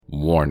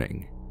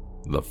Warning: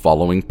 the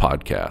following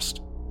podcast,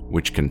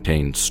 which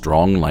contains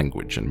strong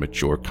language and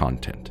mature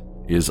content,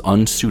 is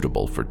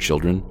unsuitable for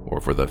children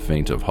or for the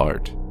faint of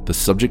heart. The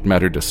subject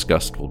matter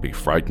discussed will be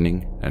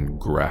frightening and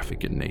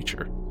graphic in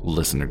nature.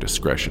 Listener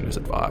discretion is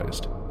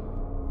advised.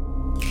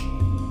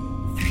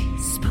 Three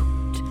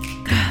spooked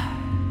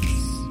girls.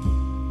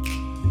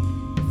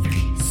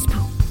 Three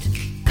spooked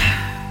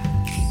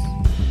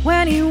girls.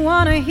 When you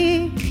wanna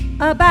hear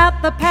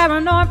about the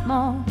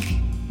paranormal,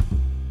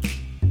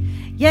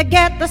 you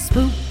get the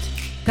spooked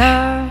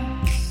girls.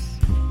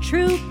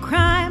 True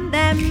crime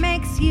that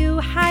makes you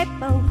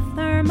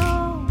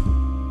hypothermal.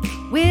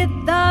 With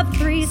the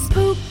three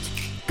spooked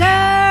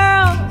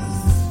girls.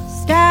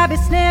 Stabby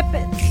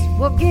snippets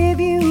will give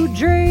you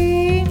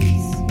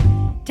dreams.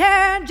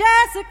 Tara and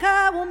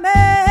Jessica will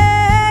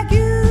make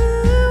you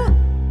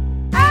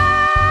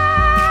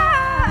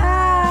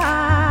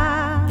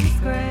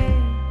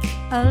scream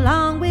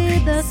along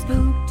with the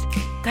spooked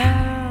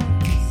girls.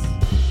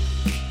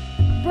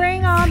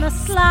 Bring on the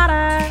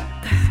slaughter.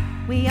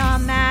 We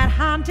on that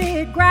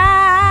haunted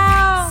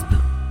ground.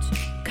 Spooked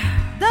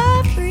girls.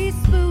 The three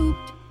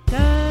spooked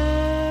girls.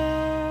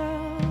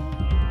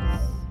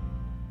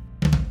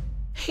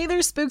 Hey there,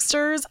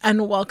 spooksters,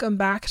 and welcome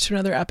back to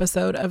another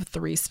episode of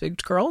Three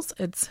Spooked Girls.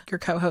 It's your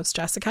co-host,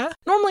 Jessica.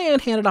 Normally,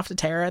 I'd hand it off to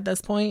Tara at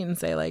this point and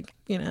say,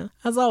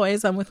 as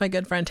always, I'm with my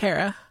good friend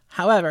Tara.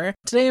 However,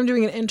 today I'm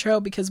doing an intro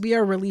because we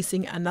are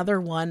releasing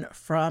another one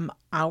from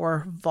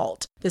our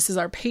vault. This is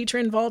our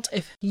patron vault.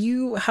 If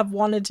you have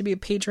wanted to be a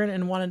patron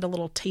and wanted a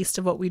little taste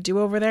of what we do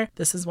over there,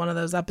 this is one of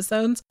those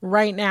episodes.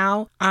 Right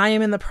now, I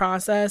am in the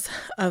process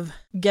of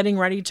getting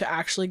ready to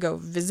actually go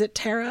visit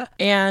Tara,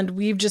 and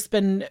we've just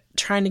been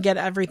trying to get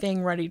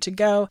everything ready to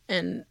go.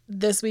 And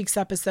this week's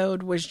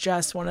episode was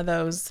just one of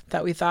those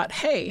that we thought,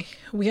 hey,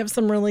 we have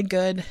some really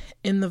good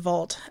in the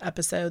vault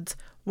episodes.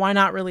 Why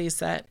not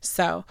release it?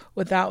 So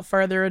without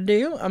further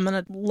ado, I'm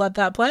going to let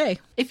that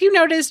play. If you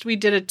noticed, we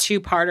did a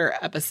two-parter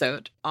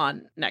episode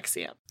on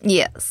NXIVM.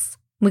 Yes.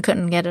 We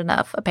couldn't get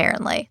enough,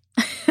 apparently.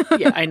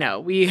 Yeah, I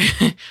know.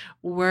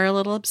 We're a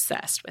little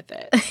obsessed with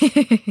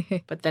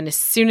it. But then as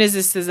soon as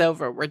this is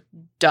over, we're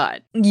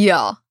done.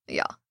 Yeah.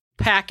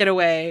 Pack it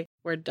away.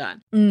 We're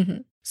done. Mm-hmm.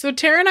 So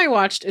Tara and I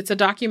watched, it's a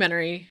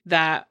documentary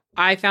that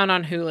I found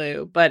on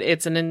Hulu, but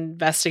it's an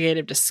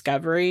investigative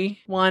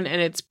discovery one.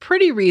 And it's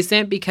pretty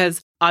recent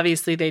because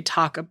obviously they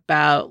talk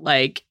about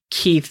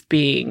Keith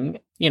being,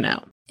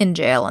 in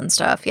jail and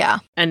stuff. Yeah.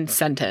 And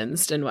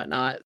sentenced and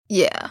whatnot.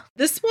 Yeah.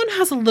 This one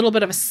has a little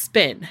bit of a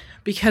spin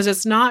because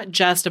it's not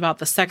just about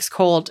the sex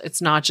cult.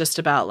 It's not just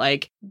about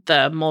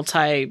the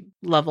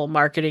multi-level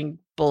marketing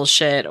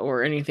bullshit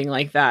or anything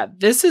like that.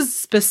 This is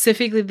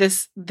specifically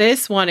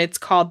this one. It's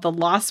called The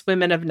Lost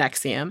Women of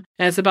NXIVM.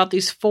 And it's about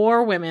these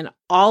 4 women,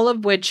 all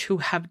of which who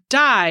have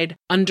died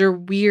under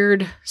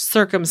weird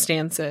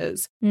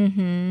circumstances.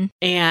 Mm-hmm.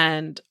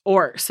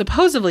 Or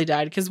supposedly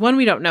died, because one,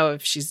 we don't know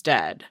if she's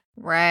dead.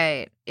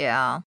 Right.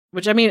 Yeah.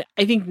 Which, I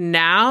think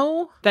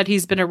now that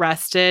he's been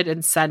arrested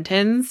and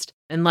sentenced,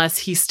 unless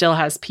he still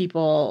has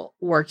people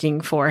working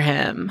for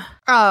him.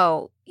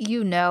 Oh,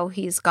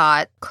 he's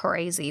got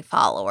crazy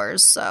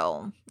followers,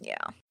 so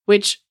yeah.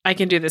 Which I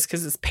can do this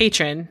because it's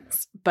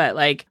patrons,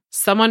 but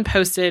someone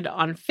posted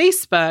on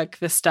Facebook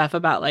this stuff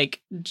about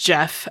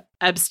Jeff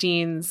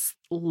Epstein's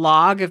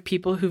log of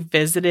people who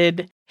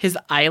visited his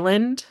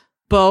island.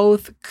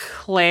 Both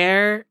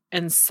Claire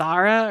and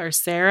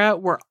Sarah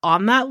were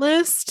on that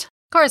list.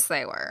 Of course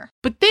they were.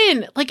 But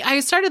then,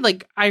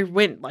 I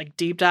went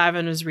deep dive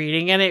and was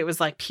reading it. It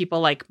was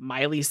people like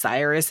Miley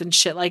Cyrus and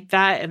shit like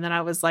that. And then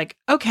I was like,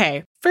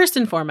 okay, first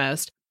and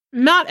foremost,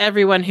 not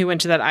everyone who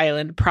went to that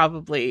island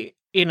probably,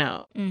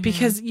 mm-hmm.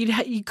 because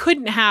you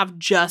couldn't have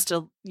just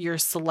your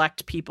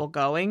select people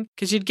going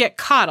because you'd get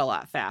caught a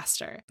lot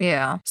faster.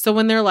 Yeah. So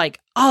when they're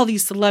all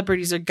these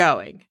celebrities are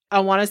going, I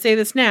want to say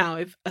this now.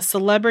 If a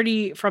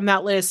celebrity from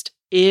that list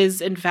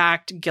is in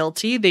fact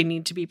guilty, they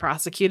need to be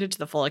prosecuted to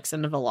the full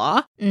extent of the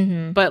law.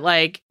 Mm-hmm. But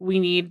we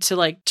need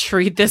to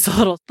treat this a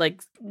little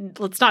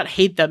let's not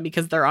hate them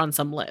because they're on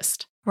some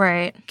list.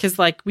 Right. Because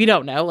we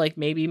don't know,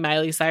 maybe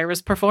Miley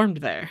Cyrus performed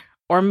there,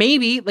 or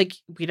maybe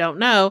we don't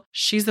know,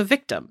 she's a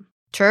victim.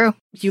 True.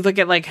 You look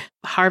at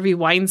Harvey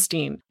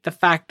Weinstein, the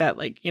fact that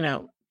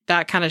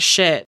that kind of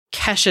shit,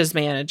 Kesha's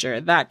manager,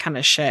 that kind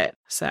of shit.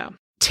 So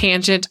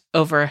tangent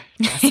over.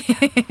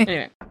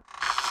 Anyway.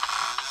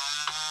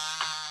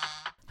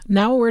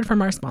 Now a word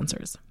from our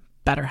sponsors,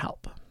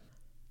 BetterHelp.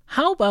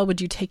 How well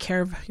would you take care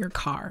of your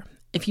car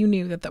if you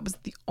knew that was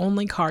the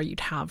only car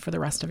you'd have for the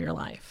rest of your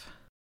life?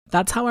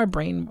 That's how our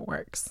brain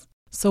works.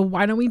 So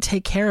why don't we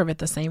take care of it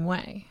the same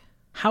way?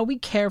 How we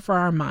care for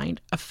our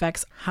mind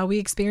affects how we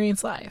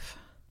experience life.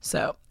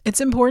 So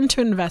it's important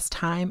to invest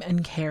time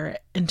and care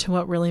into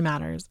what really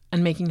matters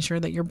and making sure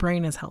that your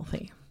brain is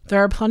healthy.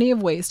 There are plenty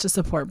of ways to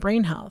support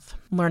brain health,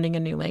 learning a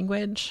new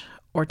language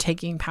or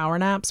taking power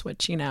naps,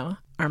 which,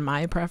 are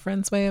my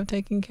preference way of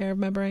taking care of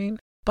my brain.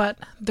 But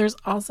there's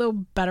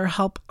also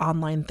BetterHelp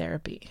online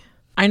therapy.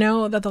 I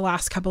know that the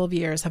last couple of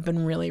years have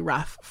been really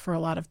rough for a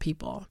lot of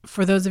people.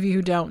 For those of you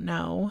who don't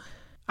know,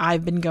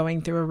 I've been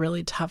going through a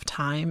really tough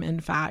time. In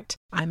fact,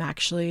 I'm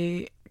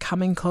actually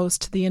coming close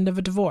to the end of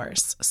a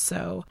divorce.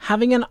 So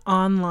having an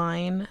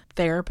online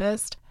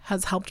therapist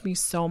has helped me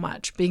so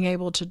much. Being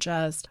able to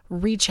just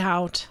reach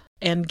out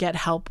and get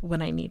help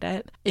when I need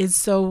it is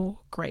so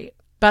great.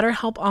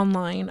 BetterHelp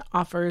Online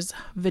offers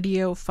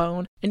video,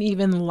 phone, and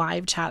even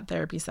live chat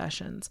therapy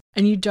sessions.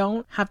 And you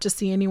don't have to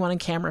see anyone on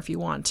camera if you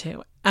want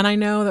to. And I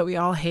know that we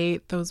all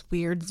hate those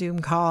weird Zoom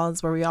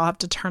calls where we all have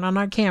to turn on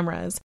our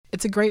cameras.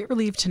 It's a great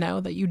relief to know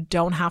that you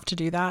don't have to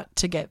do that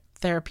to get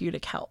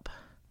therapeutic help.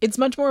 It's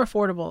much more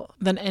affordable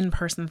than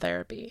in-person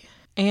therapy.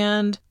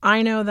 And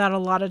I know that a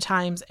lot of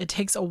times it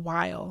takes a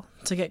while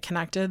to get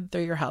connected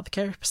through your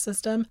healthcare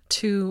system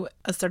to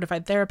a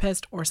certified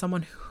therapist or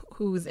someone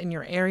who's in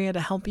your area to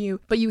help you,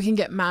 but you can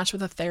get matched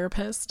with a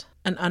therapist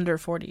in under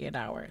 48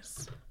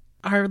 hours.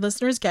 Our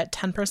listeners get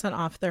 10%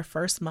 off their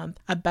first month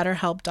at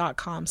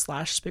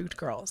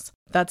betterhelp.com/spookedgirls.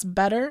 That's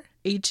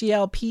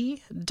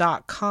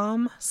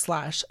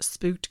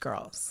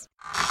betterhelp.com/spookedgirls.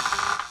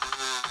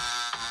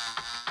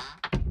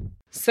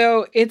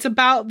 So it's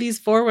about these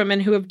 4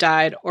 women who have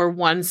died or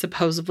one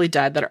supposedly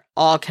died that are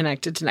all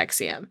connected to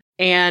NXIVM.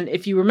 And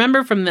if you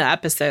remember from the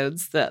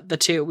episodes, the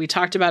 2, we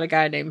talked about a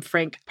guy named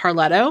Frank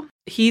Parletto.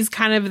 He's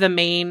kind of the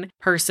main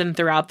person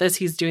throughout this.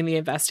 He's doing the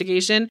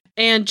investigation.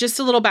 And just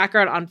a little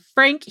background on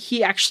Frank,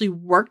 he actually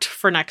worked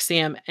for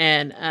NXIVM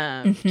and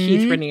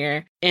Keith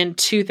Raniere in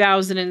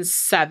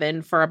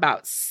 2007 for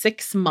about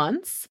 6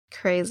 months.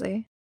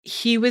 Crazy.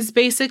 He was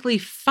basically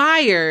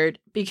fired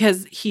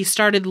because he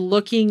started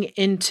looking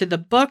into the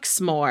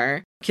books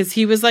more because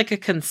he was like a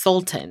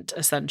consultant,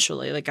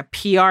 essentially, like a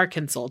PR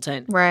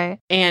consultant. Right.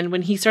 And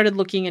when he started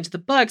looking into the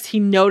books, he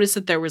noticed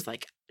that there was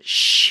like a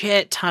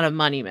shit ton of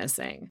money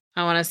missing.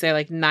 I want to say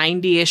like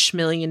 $90-ish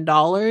million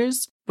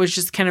was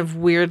just kind of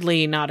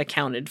weirdly not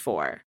accounted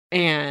for.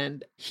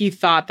 And he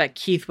thought that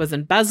Keith was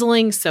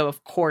embezzling. So,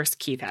 of course,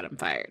 Keith had him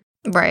fired.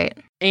 Right.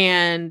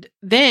 And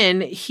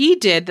then he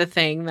did the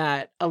thing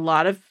that a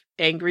lot of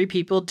angry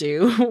people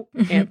do,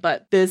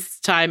 but this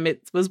time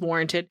it was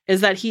warranted, is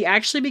that he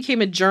actually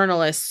became a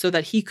journalist so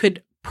that he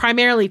could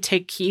primarily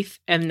take Keith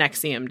and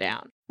NXIVM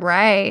down.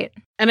 Right.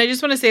 And I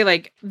just want to say,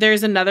 like,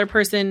 there's another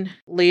person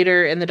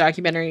later in the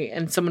documentary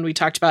and someone we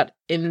talked about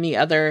in the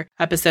other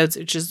episodes,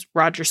 which is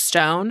Roger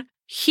Stone.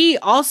 He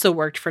also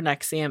worked for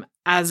NXIVM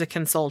as a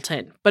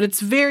consultant, but it's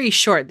very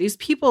short. These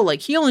people,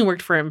 like, he only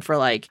worked for him for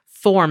like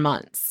 4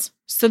 months.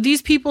 So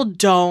these people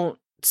don't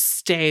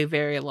stay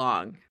very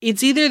long.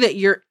 It's either that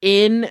you're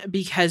in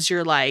because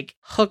you're like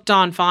hooked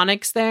on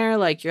phonics there,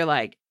 like you're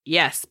like,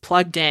 yes,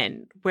 plugged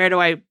in. Where do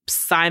I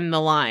sign the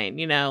line?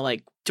 You know,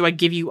 like, do I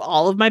give you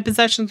all of my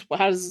possessions?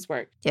 How does this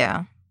work?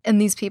 Yeah. And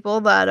these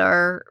people that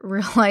are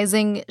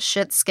realizing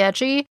shit's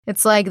sketchy,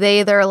 it's like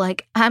they either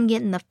like, I'm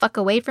getting the fuck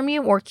away from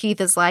you, or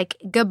Keith is like,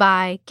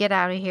 goodbye, get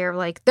out of here.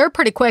 Like, they're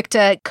pretty quick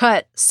to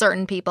cut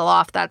certain people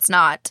off that's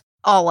not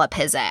all up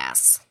his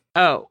ass.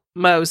 Oh,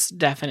 most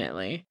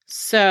definitely.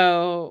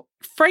 So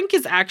Frank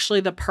is actually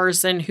the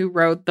person who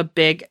wrote the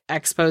big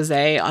expose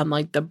on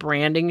like the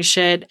branding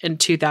shit in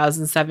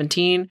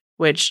 2017,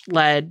 which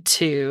led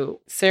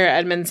to Sarah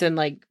Edmondson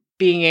like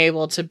being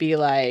able to be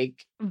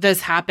like,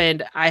 this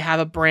happened, I have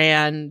a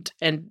brand.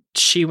 And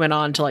she went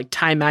on to like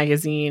Time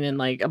Magazine and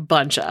like a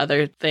bunch of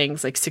other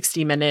things like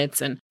 60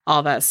 Minutes and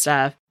all that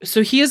stuff.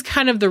 So he is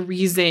kind of the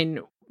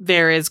reason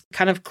there is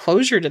kind of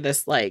closure to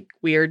this like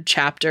weird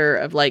chapter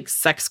of like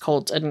sex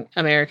cult in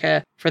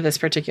America for this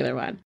particular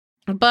one.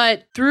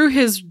 But through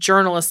his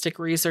journalistic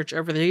research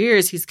over the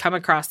years, he's come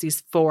across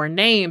these 4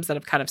 names that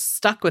have kind of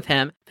stuck with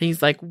him.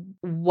 He's like,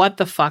 what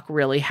the fuck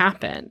really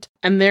happened?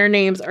 And their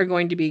names are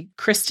going to be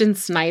Kristen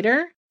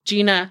Snyder,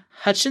 Gina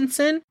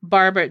Hutchinson,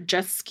 Barbara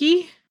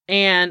Jeske,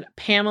 and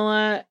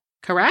Pamela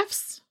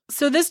Karafs.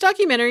 So this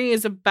documentary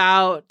is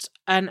about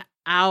an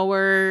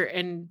hour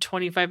and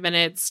 25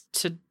 minutes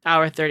to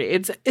hour 30.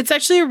 It's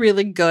actually a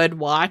really good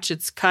watch.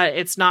 It's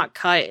not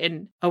cut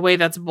in a way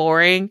that's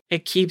boring.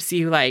 It keeps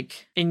you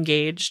like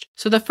engaged.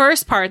 So the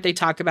first part they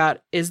talk about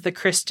is the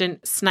Kristen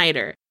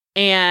Snyder.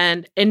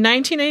 And in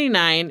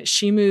 1989,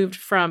 she moved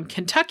from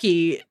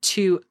Kentucky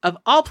to, of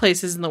all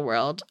places in the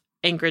world,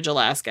 Anchorage,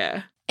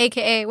 Alaska.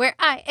 AKA where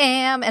I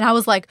am. And I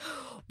was like,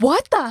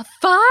 what the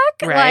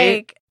fuck? Right?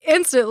 Like,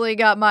 instantly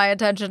got my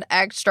attention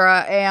extra.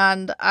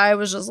 And I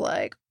was just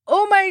like,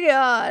 oh my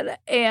God.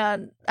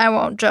 And I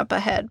won't jump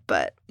ahead,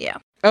 but yeah.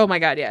 Oh my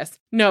God, yes.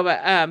 No,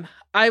 but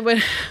I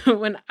would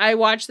when I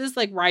watched this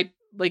right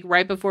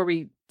before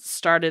we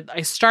started,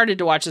 I started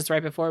to watch this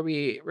right before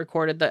we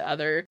recorded the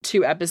other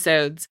 2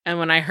 episodes. And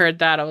when I heard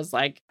that, I was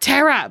like,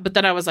 Tara! But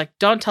then I was like,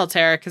 don't tell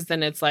Tara, because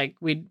then it's like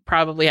we'd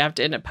probably have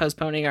to end up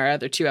postponing our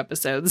other 2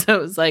 episodes. So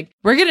it was like,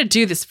 we're gonna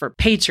do this for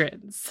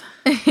patrons.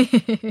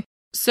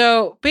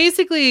 So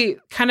basically,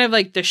 kind of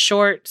like the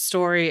short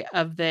story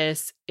of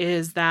this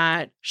is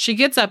that she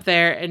gets up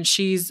there and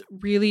she's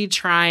really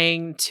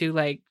trying to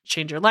like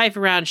change her life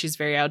around. She's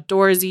very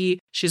outdoorsy.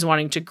 She's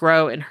wanting to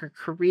grow in her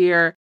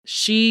career.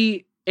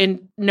 She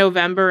in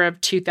November of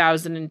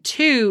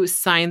 2002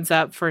 signs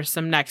up for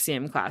some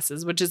NXIVM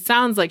classes, which it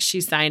sounds like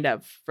she signed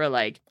up for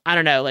like, I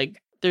don't know,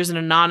 like there's an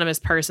anonymous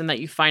person that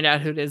you find out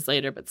who it is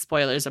later, but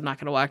spoilers, I'm not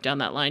going to walk down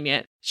that line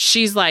yet.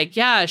 She's like,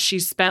 yeah, she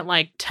spent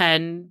like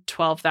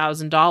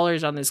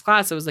 $10,000-$12,000 on this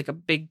class. It was like a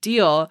big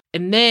deal.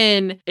 And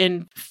then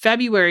in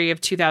February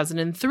of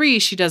 2003,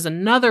 she does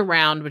another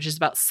round, which is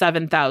about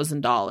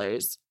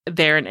 $7,000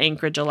 there in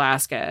Anchorage,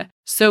 Alaska.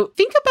 So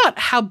think about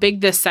how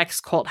big this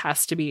sex cult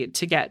has to be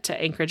to get to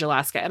Anchorage,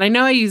 Alaska. And I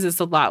know I use this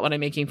a lot when I'm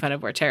making fun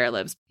of where Tara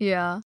lives.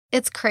 Yeah.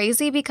 It's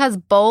crazy because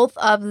both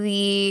of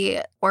the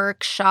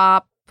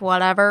workshop,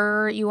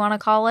 whatever you want to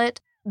call it,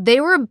 they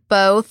were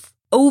both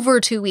over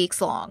 2 weeks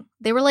long.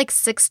 They were like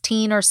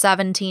 16 or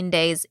 17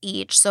 days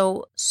each.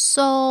 So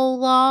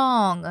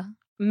long.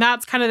 And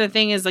that's kind of the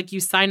thing is like you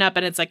sign up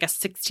and it's like a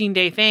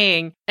 16-day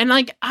thing. And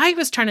like I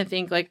was trying to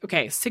think like,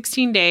 okay,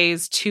 16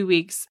 days, 2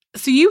 weeks.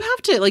 So you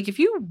have to like if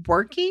you're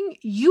working,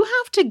 you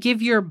have to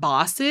give your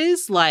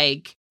bosses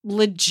like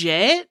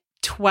legit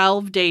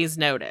 12 days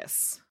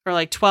notice. Or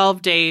like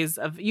 12 days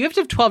of, you have to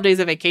have 12 days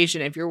of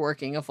vacation if you're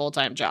working a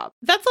full-time job.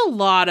 That's a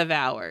lot of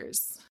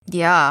hours.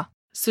 Yeah.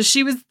 So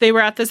they were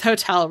at this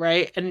hotel,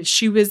 right? And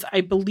she was, I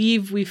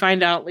believe we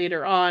find out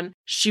later on,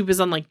 she was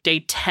on like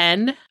day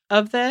 10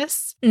 of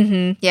this.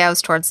 Mm-hmm. Yeah, it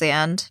was towards the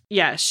end.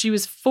 Yeah, she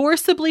was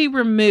forcibly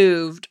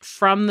removed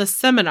from the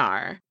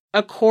seminar.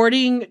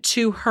 According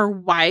to her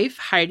wife,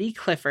 Heidi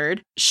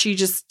Clifford, she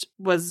just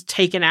was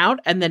taken out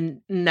and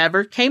then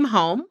never came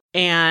home.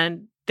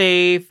 And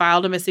they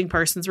filed a missing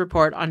persons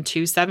report on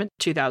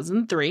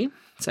 2/7/2003,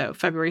 so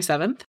February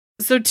 7th.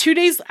 So 2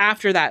 days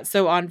after that,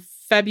 so on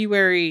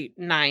February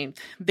 9th,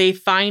 they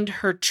find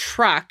her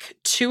truck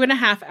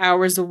 2.5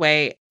 hours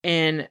away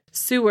in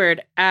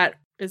Seward at,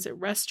 is it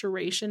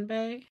Restoration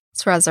Bay?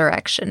 It's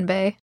Resurrection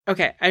Bay.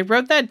 Okay, I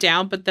wrote that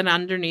down, but then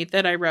underneath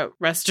it, I wrote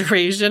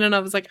Restoration, and I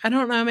was like, I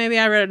don't know, maybe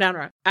I wrote it down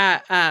wrong.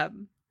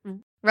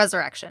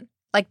 Resurrection,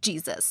 like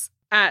Jesus.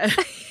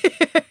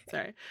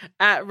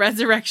 At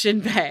Resurrection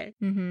Bay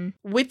Mm-hmm.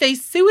 with a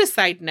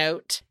suicide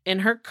note in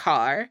her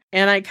car.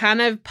 And I kind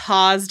of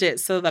paused it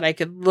so that I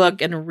could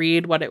look and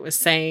read what it was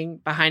saying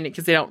behind it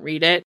because they don't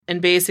read it.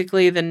 And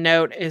basically the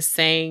note is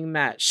saying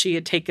that she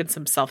had taken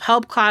some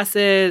self-help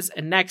classes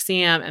and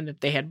NXIVM and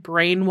that they had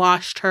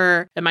brainwashed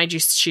her. And mind you,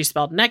 she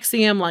spelled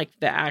NXIVM like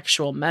the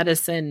actual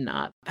medicine,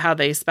 not how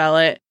they spell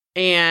it.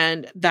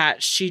 And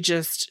that she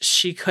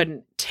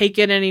couldn't take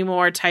it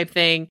anymore type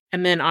thing.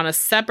 And then on a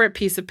separate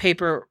piece of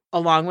paper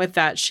along with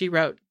that, she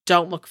wrote,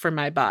 "Don't look for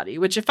my body,"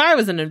 which if I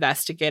was an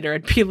investigator,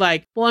 I'd be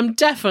like, well, I'm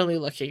definitely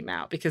looking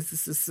now because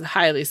this is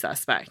highly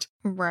suspect.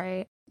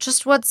 Right.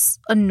 Just what's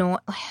annoying,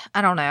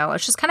 I don't know.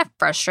 It's just kind of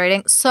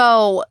frustrating.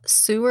 So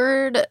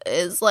Seward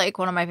is like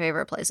one of my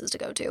favorite places to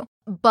go to,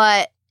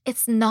 but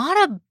it's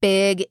not a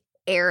big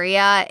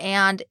area,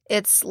 and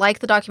it's like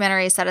the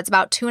documentary said, it's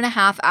about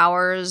 2.5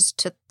 hours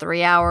to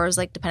 3 hours,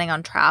 like depending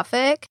on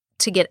traffic,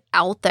 to get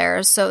out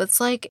there. So it's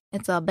like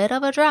it's a bit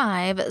of a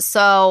drive.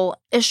 So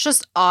it's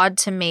just odd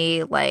to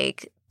me,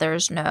 like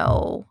there's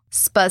no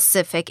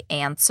specific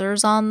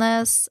answers on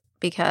this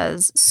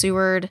because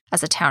Seward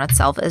as a town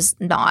itself is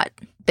not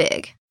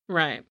big.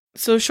 Right.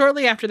 So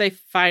shortly after they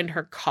find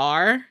her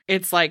car,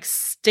 it's like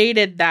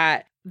stated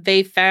that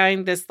they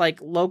found this like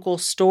local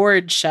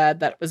storage shed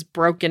that was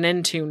broken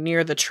into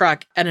near the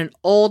truck and an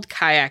old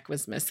kayak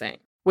was missing,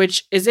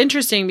 which is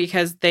interesting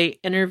because they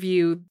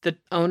interviewed the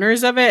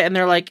owners of it and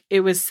they're like, it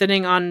was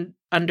sitting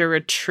under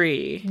a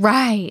tree.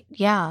 Right.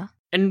 Yeah.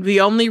 And the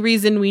only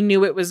reason we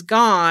knew it was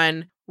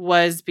gone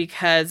was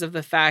because of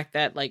the fact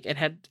that like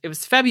it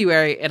was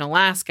February in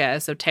Alaska.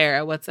 So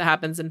Tara, what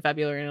happens in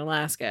February in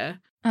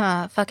Alaska?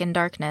 Fucking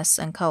darkness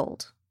and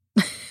cold.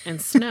 And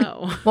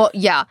snow. Well,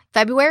 yeah.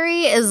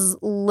 February is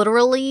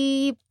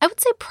literally, I would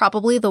say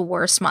probably the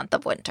worst month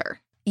of winter.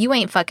 You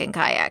ain't fucking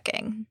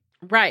kayaking.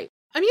 Right.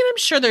 I mean, I'm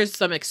sure there's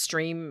some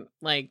extreme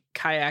like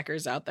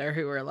kayakers out there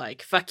who are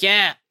like, fuck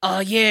yeah. Oh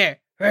yeah.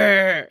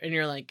 And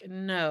you're like,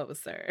 no,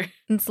 sir.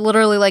 It's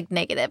literally like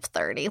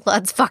 -30.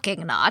 Let's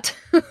fucking not.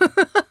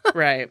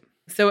 Right.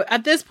 So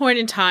at this point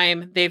in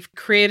time, they've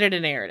created a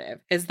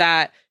narrative is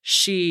that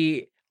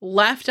she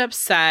left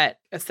upset,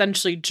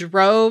 essentially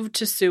drove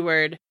to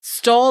Seward,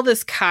 stole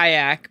this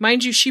kayak.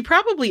 Mind you, she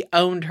probably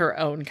owned her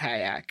own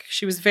kayak.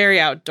 She was very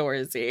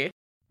outdoorsy.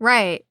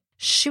 Right.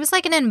 She was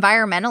like an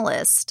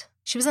environmentalist.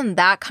 She was in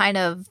that kind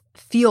of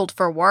field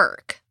for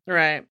work.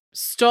 Right.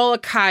 Stole a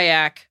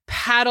kayak,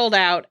 paddled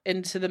out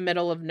into the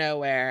middle of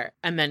nowhere,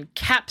 and then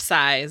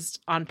capsized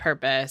on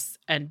purpose.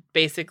 And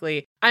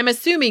basically, I'm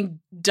assuming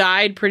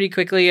died pretty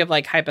quickly of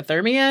like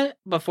hypothermia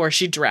before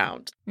she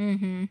drowned.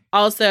 Mm-hmm.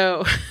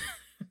 Also,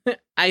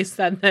 I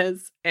said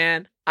this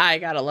and I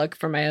got a look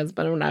from my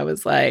husband when I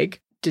was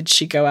like, did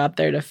she go out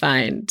there to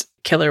find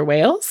killer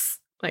whales?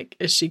 Like,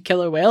 is she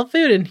killer whale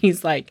food? And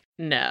he's like,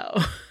 no.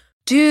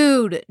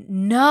 Dude,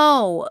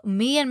 no.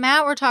 Me and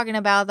Matt were talking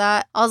about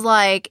that. I was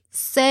like,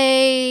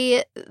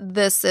 say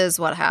this is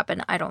what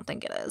happened. I don't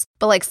think it is.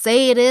 But like,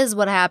 say it is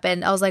what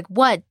happened. I was like,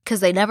 what? Because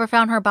they never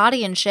found her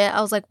body and shit.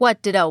 I was like,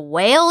 what? Did a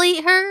whale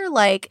eat her?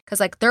 Like, because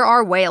like there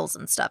are whales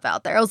and stuff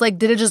out there. I was like,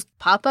 did it just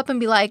pop up and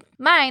be like,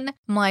 mine?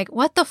 I'm like,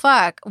 what the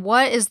fuck?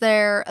 What is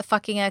there a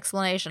fucking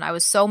explanation? I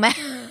was so mad.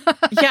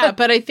 Yeah,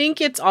 but I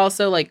think it's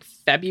also like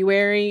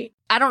February.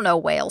 I don't know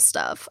whale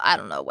stuff.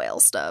 I'm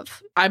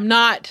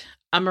not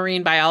a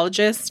marine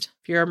biologist.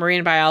 If you're a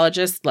marine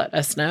biologist, let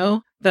us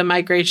know the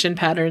migration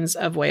patterns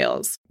of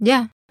whales.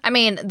 Yeah. I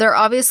mean, they're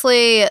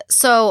obviously, I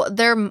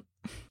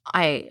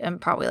am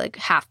probably like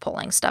half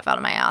pulling stuff out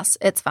of my ass.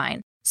 It's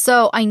fine.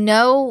 So I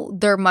know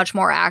they're much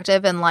more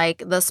active in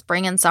like the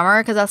spring and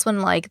summer because that's when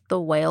like the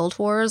whale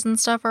tours and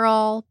stuff are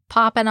all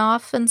popping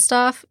off and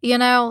stuff, you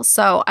know?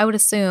 So I would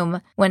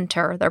assume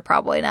winter, they're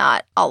probably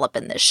not all up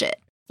in this shit.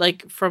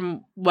 Like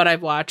from what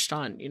I've watched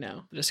on, you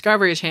know, the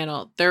Discovery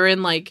Channel, they're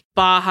in like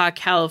Baja,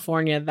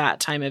 California that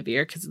time of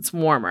year because it's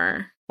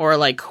warmer, or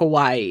like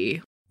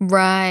Hawaii.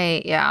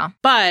 Right. Yeah.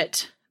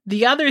 But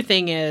the other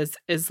thing is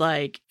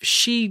like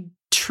she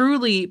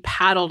truly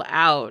paddled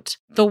out.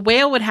 The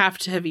whale would have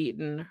to have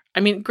eaten.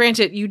 I mean,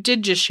 granted, you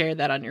did just share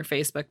that on your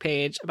Facebook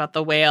page about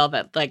the whale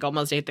that like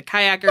almost ate the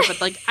kayaker, but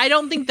like I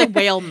don't think the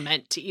whale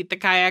meant to eat the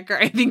kayaker.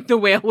 I think the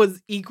whale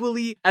was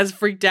equally as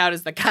freaked out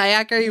as the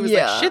kayaker. He was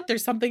like, shit,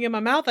 there's something in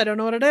my mouth. I don't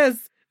know what it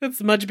is.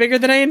 It's much bigger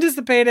than I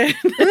anticipated.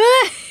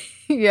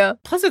 Yeah.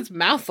 Plus its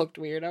mouth looked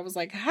weird. I was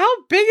like, how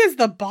big is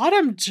the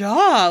bottom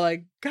jaw?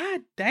 Like, god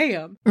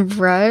damn.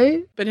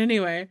 Right. But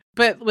anyway,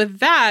 but with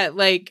that,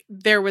 like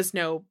there was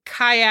no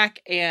kayak,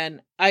 and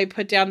I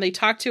put down, they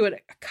talked to a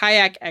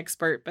kayak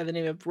expert by the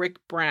name of Rick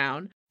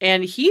Brown.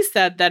 And he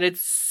said that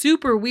it's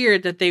super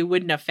weird that they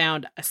wouldn't have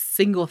found a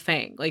single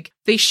thing. Like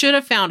they should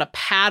have found a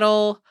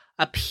paddle,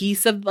 a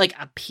piece of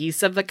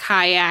the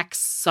kayak,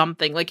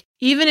 something. Like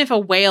even if a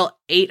whale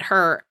ate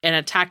her and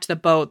attacked the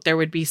boat, there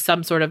would be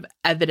some sort of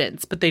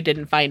evidence, but they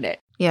didn't find it.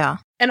 Yeah.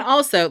 And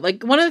also,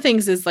 like, one of the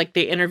things is, like,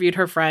 they interviewed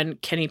her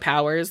friend, Kenny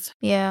Powers.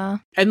 Yeah.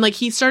 And, like,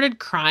 he started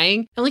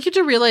crying. And, like, you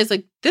have to realize,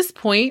 like, this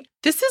point,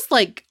 this is,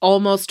 like,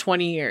 almost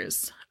 20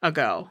 years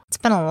ago. It's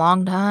been a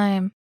long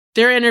time.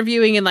 They're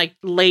interviewing in, like,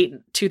 late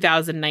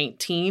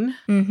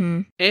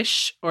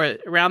 2019-ish or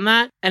around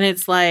that. And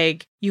it's,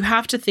 like, you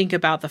have to think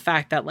about the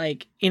fact that,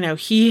 like, you know,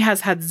 he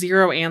has had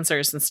zero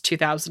answers since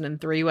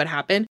 2003 what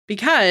happened.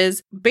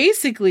 Because,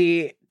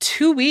 basically,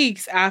 2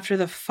 weeks after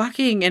the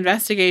fucking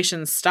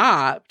investigation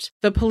stopped,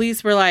 the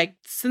police were like,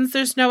 since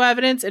there's no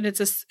evidence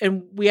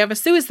and we have a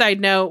suicide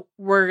note,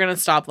 we're going to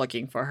stop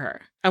looking for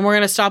her. And we're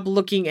going to stop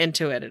looking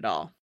into it at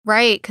all.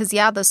 Right, because,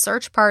 yeah, the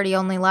search party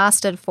only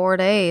lasted 4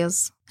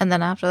 days. And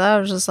then after that,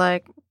 it was just,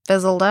 like,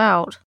 fizzled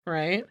out.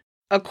 Right.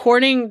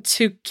 According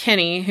to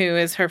Kenny, who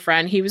is her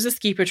friend, he was a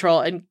ski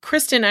patrol, and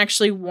Kristen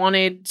actually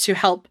wanted to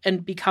help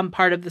and become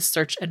part of the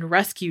search and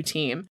rescue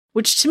team,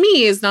 which to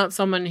me is not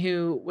someone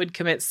who would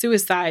commit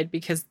suicide,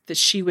 because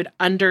she would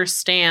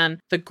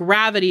understand the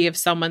gravity of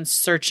someone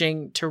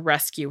searching to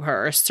rescue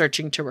her or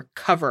searching to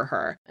recover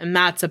her. And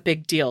that's a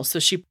big deal. So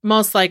she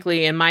most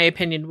likely, in my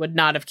opinion, would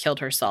not have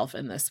killed herself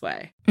in this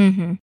way.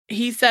 Mm-hmm.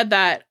 He said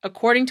that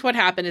according to what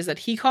happened is that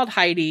he called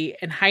Heidi,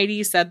 and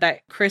Heidi said that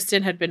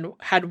Kristen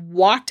had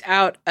walked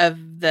out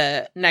of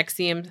the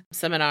NXIVM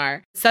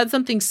seminar, said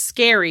something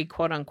scary,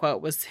 quote unquote,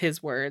 was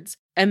his words,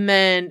 and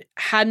then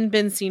hadn't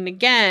been seen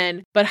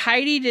again. But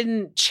Heidi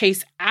didn't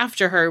chase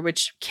after her,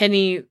 which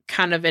Kenny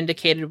kind of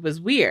indicated was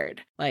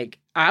weird. Like,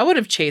 I would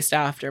have chased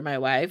after my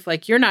wife.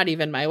 Like, you're not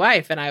even my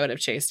wife, and I would have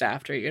chased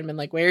after you and been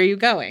like, where are you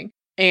going?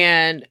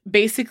 And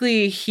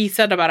basically, he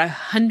said about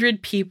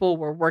 100 people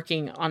were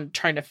working on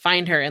trying to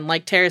find her. And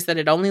like Tara said,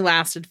 it only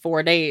lasted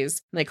 4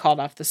 days. And they called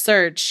off the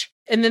search.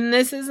 And then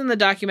this is in the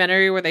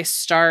documentary where they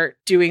start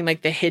doing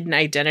like the hidden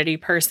identity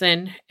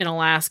person in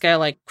Alaska,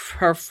 like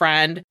her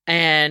friend.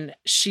 And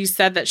she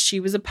said that she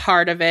was a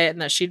part of it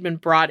and that she'd been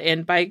brought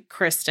in by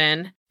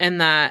Kristen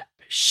and that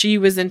she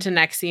was into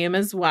NXIVM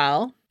as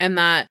well. And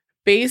that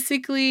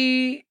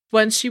basically,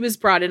 when she was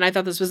brought in, I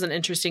thought this was an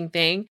interesting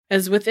thing,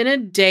 is within a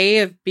day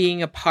of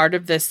being a part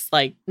of this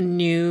like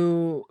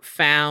new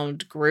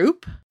found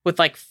group with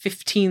like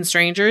 15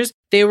 strangers,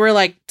 they were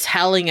like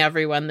telling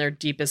everyone their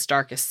deepest,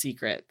 darkest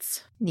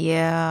secrets.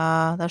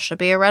 Yeah, that should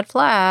be a red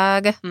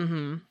flag.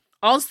 Mm-hmm.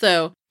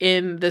 Also,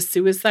 in the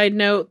suicide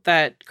note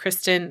that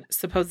Kristen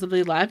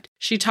supposedly left,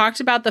 she talked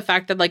about the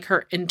fact that like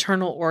her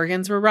internal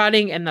organs were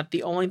rotting and that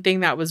the only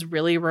thing that was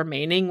really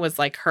remaining was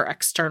like her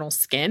external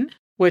skin,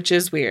 which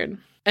is weird.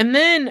 And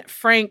then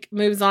Frank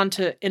moves on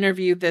to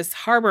interview this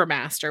harbor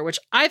master, which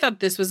I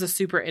thought this was a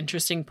super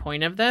interesting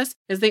point of this,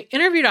 is they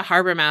interviewed a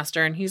harbor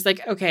master and he's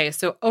like, okay,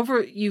 so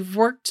you've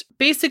worked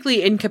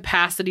basically in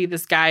capacity.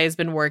 This guy has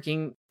been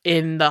working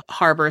in the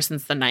harbor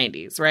since the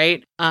 90s,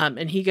 right?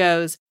 And he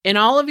goes, in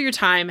all of your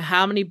time,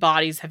 how many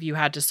bodies have you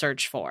had to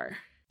search for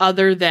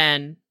other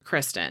than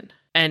Kristen?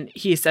 And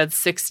he said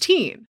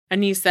 16.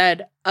 And he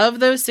said, of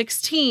those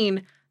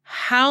 16,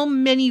 how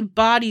many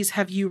bodies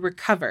have you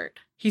recovered?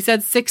 He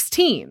said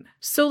 16.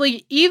 So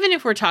like, even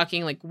if we're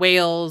talking like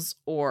whales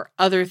or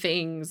other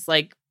things,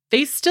 like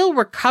they still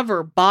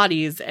recover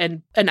bodies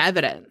and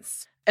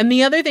evidence. And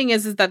the other thing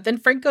is that then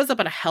Frank goes up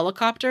on a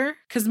helicopter.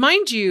 Because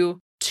mind you,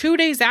 2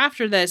 days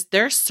after this,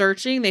 they're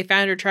searching. They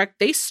found her truck.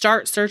 They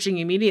start searching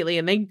immediately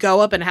and they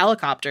go up in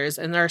helicopters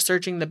and they're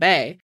searching the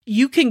bay.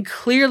 You can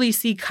clearly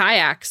see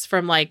kayaks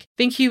from like, I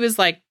think he was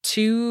like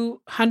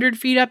 200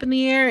 feet up in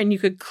the air and you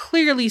could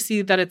clearly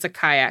see that it's a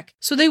kayak.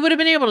 So they would have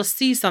been able to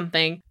see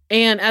something.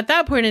 And at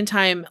that point in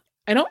time,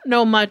 I don't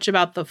know much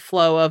about the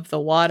flow of the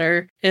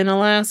water in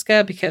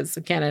Alaska because,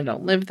 again, I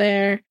don't live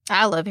there.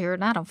 I live here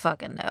and I don't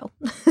fucking know.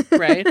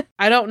 Right.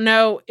 I don't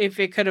know if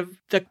it could have,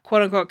 the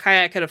quote unquote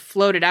kayak could have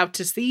floated out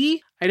to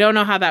sea. I don't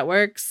know how that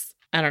works.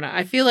 I don't know.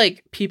 I feel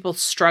like people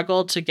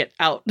struggle to get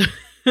out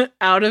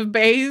out of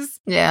bays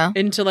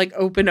into like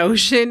open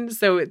ocean.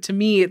 So to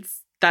me,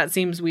 that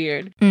seems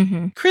weird.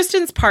 Mm-hmm.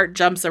 Kristen's part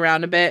jumps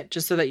around a bit,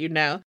 just so that you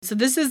know. So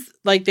this is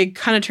like, they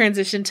kind of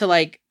transition to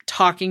like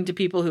talking to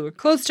people who were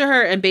close to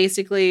her. And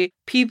basically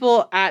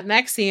people at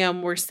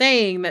NXIVM were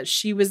saying that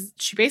she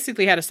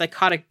basically had a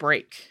psychotic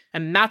break.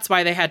 And that's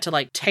why they had to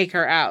like take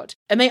her out.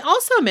 And they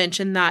also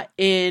mentioned that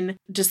in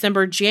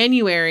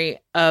January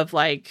of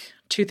like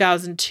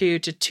 2002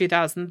 to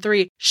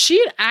 2003, she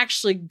had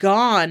actually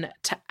gone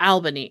to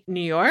Albany,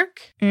 New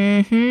York,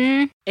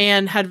 and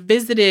had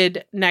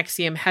visited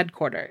NXIVM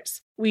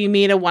headquarters. We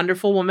meet a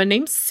wonderful woman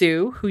named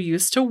Sue who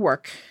used to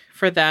work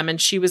for them. And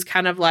she was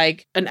kind of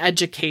like an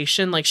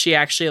education, like she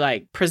actually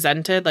like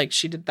presented, like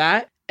she did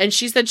that. And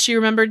she said she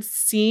remembered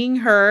seeing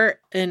her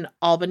in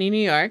Albany, New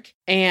York,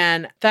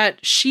 and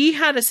that she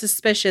had a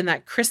suspicion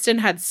that Kristen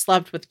had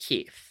slept with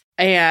Keith.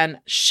 And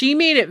she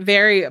made it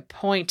very a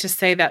point to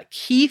say that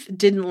Keith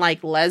didn't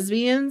like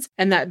lesbians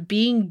and that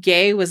being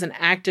gay was an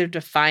act of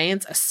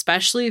defiance,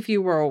 especially if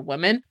you were a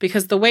woman,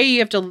 because the way you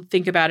have to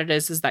think about it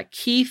is that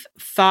Keith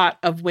thought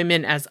of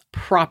women as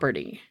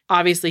property.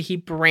 Obviously, he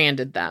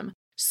branded them.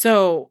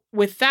 So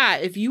with that,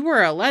 if you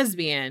were a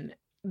lesbian,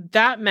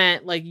 that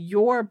meant like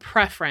your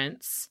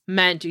preference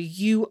meant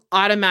you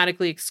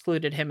automatically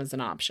excluded him as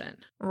an option.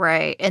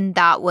 Right. And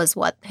that was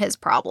what his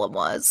problem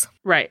was.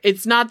 Right.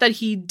 It's not that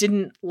he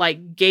didn't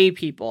like gay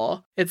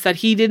people. It's that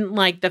he didn't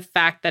like the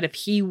fact that if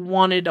he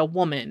wanted a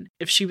woman,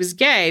 if she was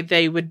gay,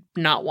 they would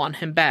not want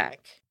him back.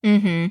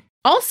 Mm-hmm.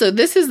 Also,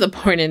 this is the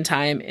point in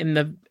time in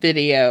the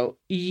video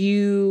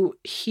you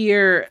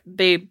hear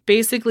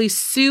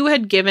Sue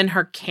had given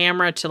her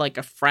camera to like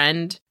a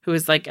friend who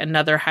is like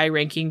another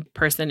high-ranking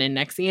person in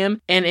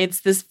NXIVM. And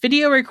it's this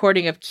video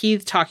recording of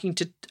Keith talking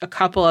to a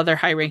couple other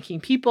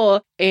high-ranking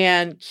people.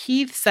 And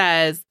Keith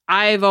says,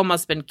 I've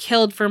almost been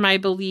killed for my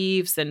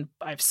beliefs and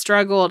I've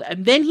struggled.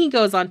 And then he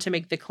goes on to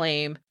make the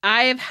claim,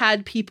 I have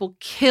had people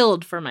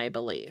killed for my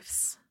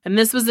beliefs. And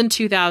this was in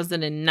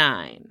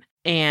 2009.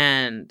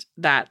 And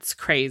that's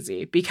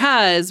crazy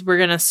because we're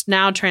going to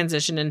now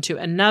transition into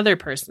another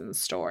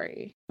person's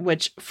story,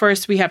 which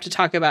first we have to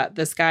talk about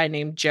this guy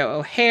named Joe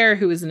O'Hare,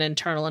 who is an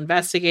internal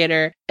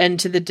investigator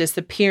into the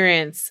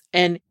disappearance.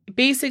 And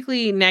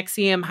basically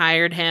NXIVM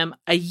hired him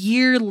a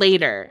year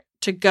later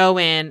to go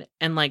in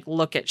and like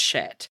look at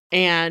shit.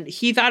 And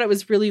he thought it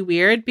was really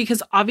weird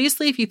because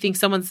obviously if you think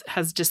someone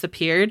has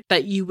disappeared,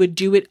 that you would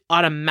do it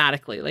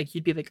automatically. Like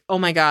you'd be like, oh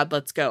my God,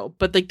 let's go.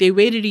 But like they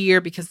waited a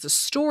year because the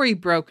story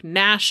broke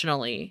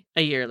nationally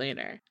a year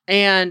later.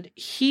 And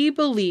he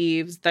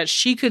believes that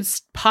she could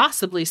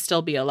possibly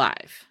still be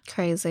alive.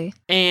 Crazy.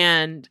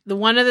 And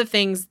one of the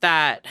things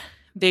that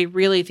they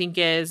really think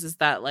is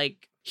that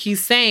like,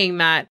 he's saying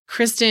that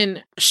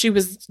Kristen, she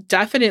was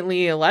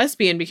definitely a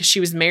lesbian because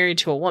she was married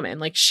to a woman.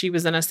 Like she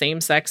was in a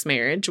same-sex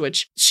marriage,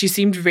 which she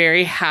seemed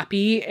very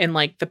happy. And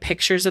like the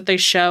pictures that they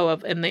show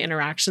of in the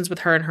interactions with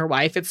her and her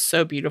wife, it's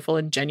so beautiful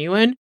and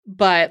genuine.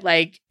 But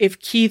like if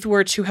Keith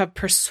were to have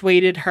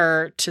persuaded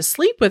her to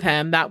sleep with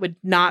him, that would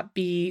not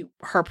be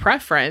her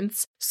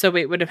preference. So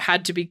it would have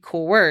had to be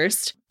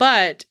coerced.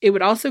 But it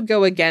would also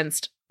go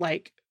against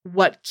like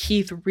what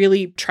Keith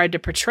really tried to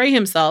portray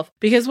himself.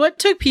 Because what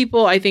took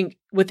people, I think,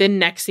 within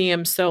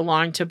NXIVM so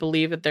long to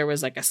believe that there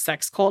was like a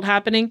sex cult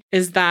happening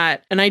is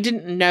that, and I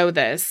didn't know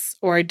this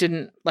or I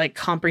didn't like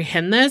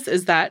comprehend this,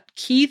 is that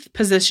Keith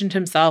positioned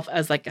himself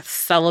as like a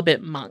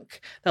celibate monk.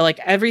 That like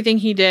everything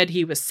he did,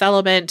 he was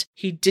celibate.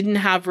 He didn't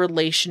have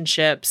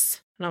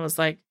relationships. And I was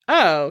like,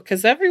 oh,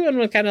 because everyone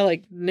would kind of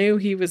like knew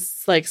he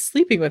was like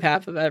sleeping with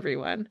half of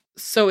everyone.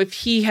 So if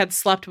he had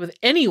slept with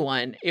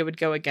anyone, it would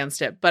go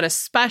against it. But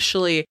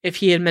especially if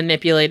he had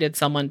manipulated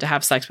someone to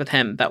have sex with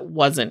him, that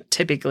wasn't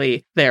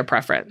typically their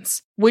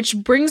preference. Which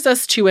brings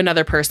us to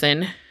another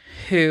person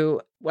who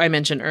I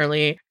mentioned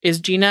earlier is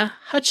Gina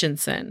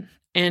Hutchinson.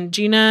 And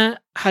Gina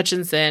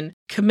Hutchinson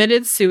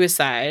committed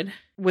suicide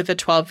with a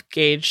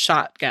 12-gauge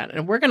shotgun.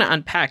 And we're going to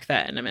unpack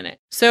that in a minute.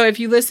 So if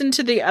you listen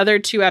to the other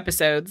two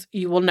episodes,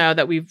 you will know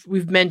that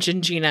we've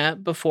mentioned Gina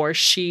before.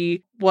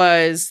 She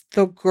was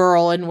the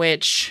girl in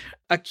which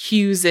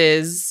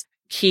accuses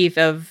Keith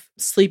of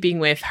sleeping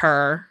with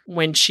her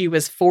when she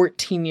was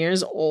 14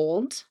 years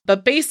old.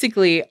 But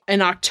basically,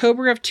 in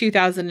October of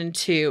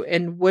 2002,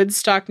 in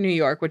Woodstock, New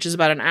York, which is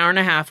about an hour and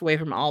a half away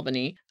from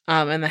Albany,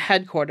 and the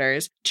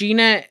headquarters,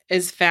 Gina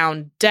is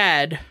found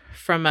dead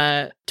from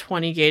a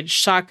 20 gauge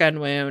shotgun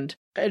wound,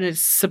 and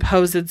it's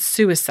supposed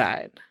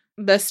suicide.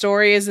 The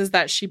story is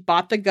that she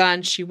bought the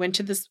gun. She went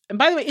to this, and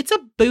by the way, it's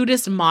a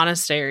Buddhist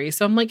monastery.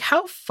 So I'm like,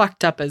 how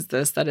fucked up is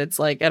this that it's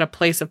like at a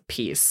place of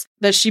peace?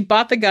 That she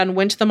bought the gun,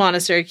 went to the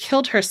monastery,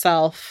 killed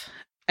herself,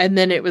 and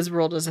then it was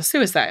ruled as a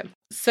suicide.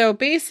 So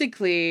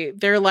basically,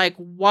 they're like,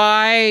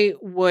 why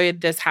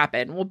would this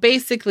happen? Well,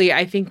 basically,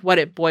 I think what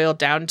it boiled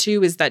down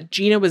to is that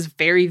Gina was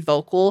very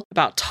vocal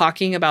about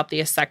talking about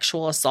the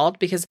sexual assault,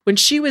 because when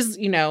she was,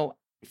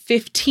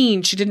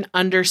 15,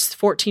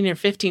 14 and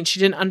 15, she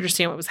didn't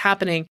understand what was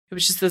happening. It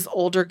was just this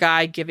older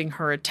guy giving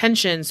her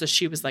attention. So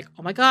she was like,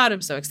 oh my God,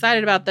 I'm so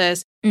excited about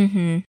this.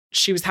 Mm-hmm.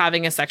 She was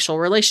having a sexual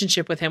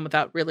relationship with him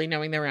without really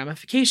knowing the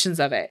ramifications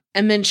of it.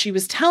 And then she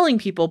was telling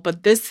people,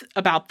 but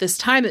about this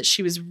time that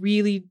she was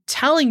really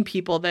telling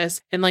people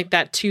this in like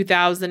that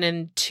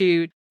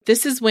 2002,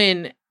 this is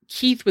when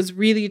Keith was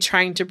really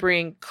trying to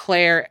bring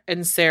Claire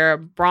and Sarah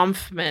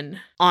Bronfman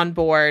on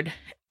board.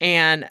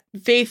 And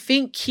they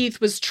think Keith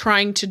was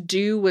trying to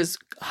do was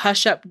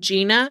hush up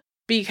Gina,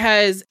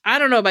 because I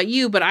don't know about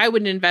you, but I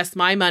wouldn't invest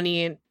my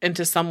money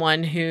into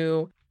someone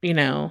who,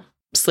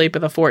 sleep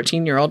with a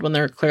 14-year-old when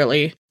they're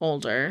clearly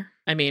older.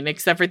 I mean,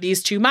 except for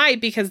these two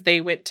might, because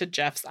they went to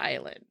Jeff's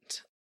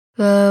Island.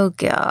 Oh,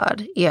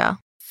 God. Yeah.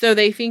 So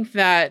they think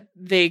that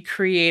they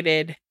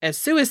created a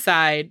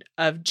suicide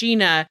of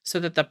Gina so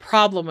that the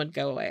problem would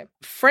go away.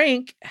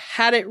 Frank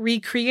had it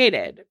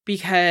recreated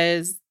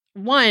because,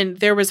 one,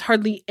 there was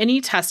hardly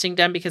any testing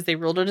done because they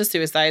ruled it a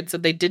suicide, so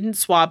they didn't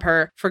swab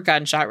her for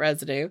gunshot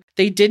residue.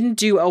 They didn't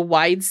do a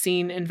wide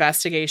scene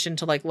investigation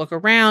to look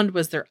around.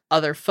 Was there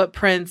other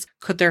footprints?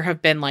 Could there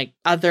have been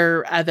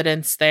other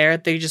evidence there?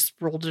 They just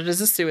ruled it as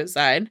a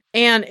suicide.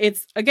 And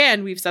it's,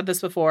 again, we've said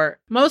this before,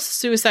 most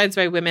suicides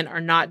by women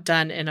are not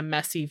done in a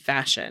messy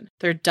fashion.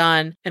 They're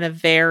done in a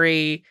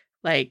very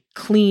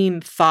clean,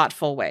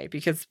 thoughtful way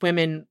because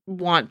women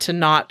want to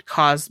not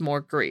cause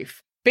more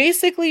grief.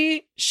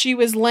 Basically, she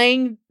was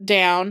laying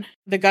down,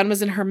 the gun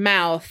was in her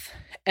mouth,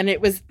 and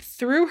it was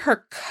through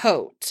her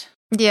coat.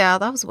 Yeah,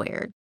 that was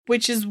weird.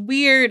 Which is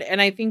weird,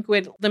 and I think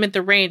would limit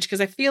the range,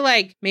 because I feel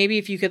like maybe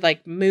if you could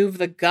move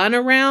the gun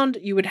around,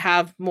 you would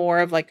have more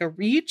of a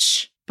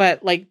reach.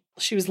 But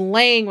she was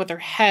laying with her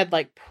head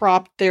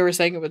propped, they were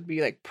saying it would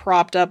be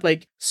propped up,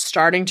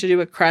 starting to do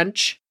a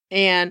crunch.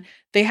 And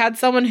they had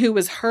someone who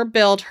was her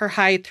build, her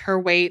height, her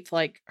weight,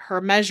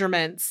 her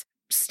measurements,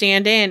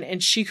 stand in,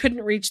 and she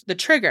couldn't reach the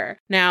trigger.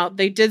 Now,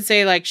 they did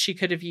say she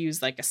could have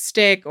used a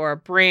stick or a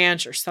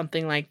branch or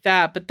something like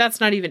that, but that's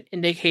not even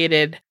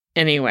indicated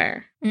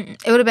anywhere.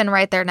 It would have been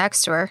right there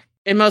next to her.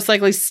 And most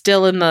likely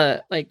still in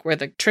the, where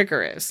the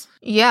trigger is.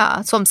 Yeah,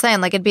 that's what I'm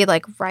saying. It'd be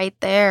right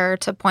there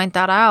to point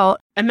that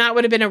out. And that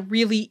would have been a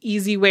really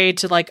easy way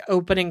to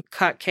open and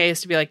cut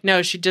case to be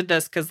no, she did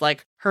this because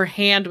her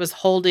hand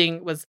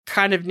was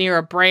kind of near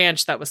a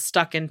branch that was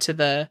stuck into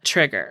the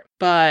trigger.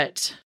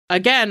 But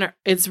again,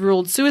 it's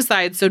ruled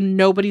suicide, so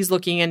nobody's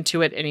looking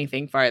into it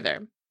anything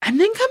farther. And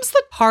then comes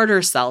the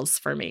harder sells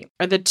for me,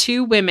 are the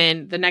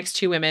next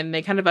two women,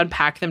 they kind of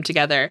unpack them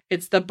together.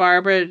 It's the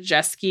Barbara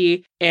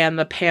Jeske and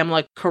the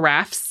Pamela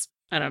Carafs.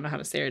 I don't know how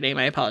to say her name,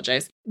 I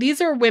apologize.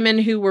 These are women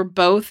who were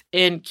both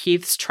in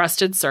Keith's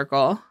trusted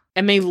circle,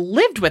 and they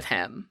lived with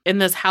him in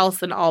this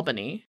house in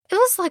Albany. It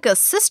was like a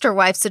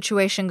sister-wife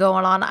situation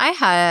going on.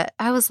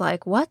 I was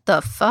like, what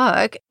the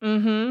fuck?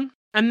 Mm-hmm.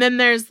 And then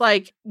there's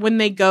when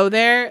they go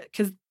there,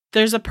 because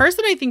there's a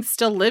person I think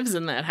still lives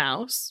in that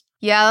house.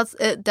 Yeah,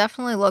 it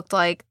definitely looked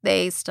like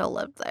they still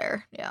lived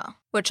there. Yeah.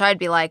 Which I'd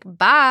be like,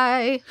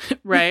 bye.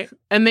 Right.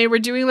 And they were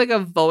doing a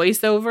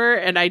voiceover,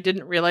 and I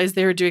didn't realize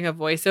they were doing a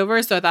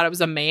voiceover. So I thought it was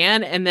a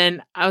man. And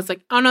then I was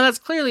like, oh no, that's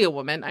clearly a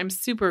woman. I'm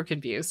super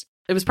confused.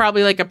 It was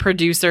probably a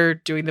producer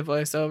doing the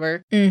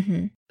voiceover.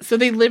 Mm-hmm. So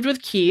they lived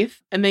with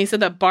Keith, and they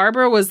said that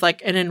Barbara was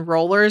an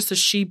enroller. So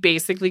she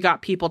basically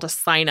got people to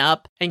sign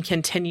up and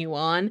continue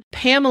on.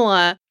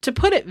 Pamela, to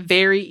put it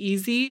very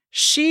easy,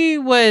 she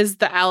was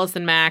the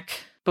Allison Mack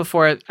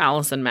before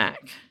Allison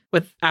Mack,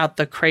 without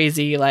the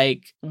crazy,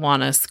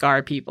 wanna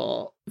scar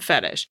people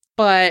fetish.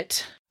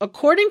 But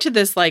according to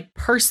this,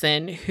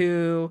 person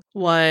who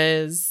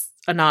was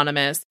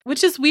anonymous,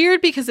 which is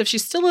weird because if she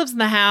still lives in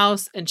the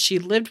house and she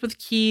lived with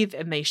Keith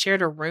and they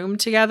shared a room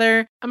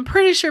together, I'm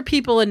pretty sure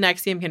people in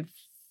NXIVM can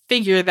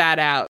figure that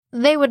out.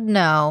 They would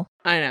know.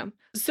 I know.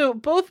 So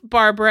both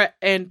Barbara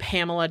and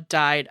Pamela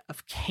died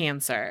of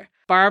cancer.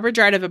 Barbara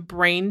died of a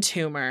brain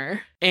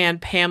tumor,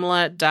 and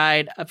Pamela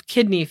died of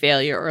kidney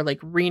failure or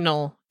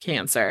renal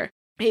cancer.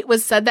 It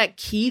was said that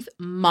Keith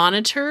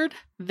monitored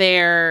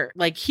their,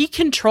 he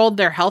controlled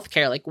their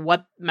healthcare,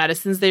 what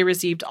medicines they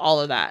received, all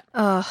of that.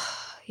 Ugh,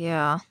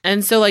 yeah.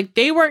 And so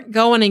they weren't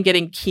going and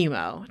getting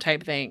chemo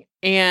type thing.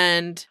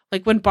 And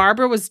when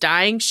Barbara was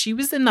dying, she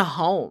was in the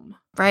home.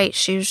 Right.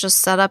 She was just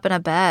set up in a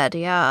bed.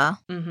 Yeah.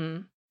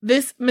 Mm-hmm.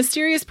 This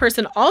mysterious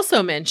person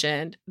also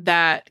mentioned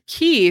that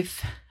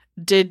Keith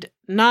did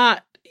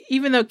not,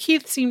 even though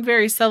Keith seemed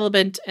very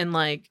celibate and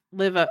like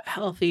live a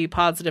healthy,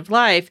 positive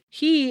life,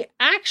 he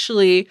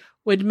actually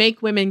would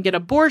make women get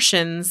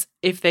abortions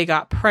if they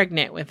got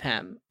pregnant with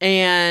him.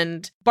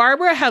 And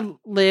Barbara had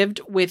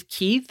lived with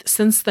Keith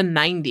since the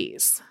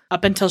 90s,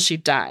 up until she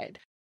died.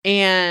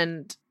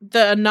 And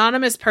the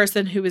anonymous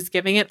person who was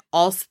giving it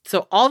also,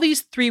 so all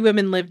these 3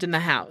 women lived in the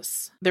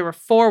house. There were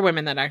 4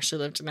 women that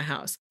actually lived in the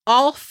house.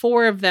 All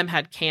 4 of them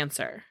had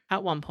cancer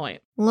at one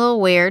point. A little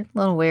weird.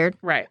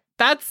 Right.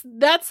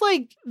 That's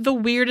like the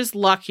weirdest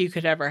luck you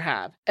could ever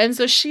have. And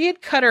so she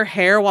had cut her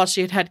hair while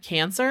she had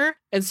cancer.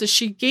 And so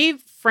she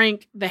gave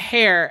Frank the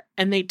hair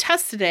and they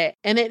tested it.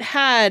 And it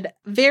had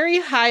very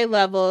high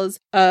levels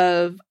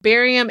of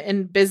barium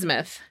and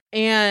bismuth.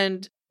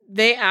 And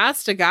they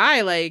asked a guy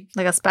like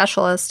a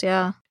specialist,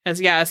 yeah.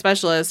 A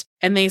specialist.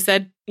 And they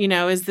said,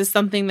 is this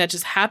something that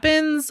just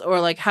happens? Or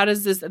like, how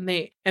does this? And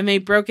they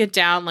broke it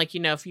down like,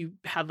 if you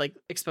had like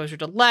exposure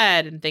to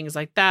lead and things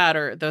like that,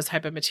 or those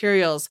type of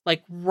materials,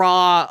 like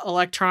raw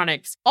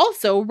electronics,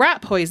 also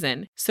rat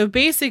poison. So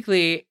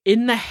basically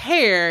in the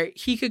hair,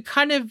 he could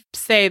kind of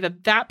say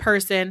that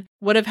person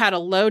would have had a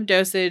low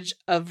dosage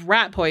of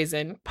rat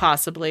poison,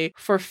 possibly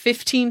for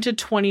 15 to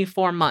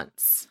 24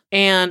 months.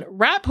 And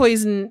rat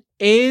poison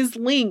is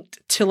linked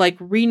to like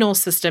renal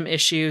system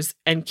issues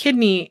and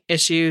kidney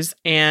issues,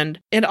 and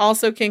it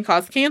also can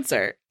cause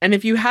cancer. And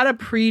if you had a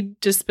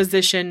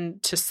predisposition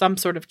to some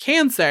sort of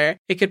cancer,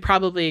 it could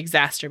probably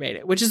exacerbate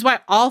it, which is why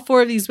all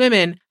 4 of these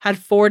women had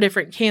 4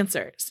 different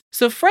cancers.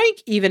 So Frank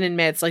even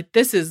admits like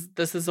this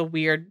is a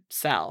weird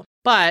sell.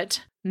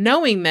 But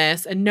knowing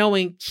this and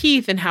knowing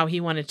Keith and how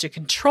he wanted to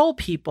control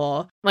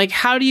people, like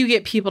how do you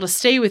get people to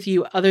stay with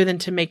you other than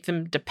to make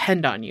them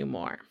depend on you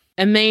more?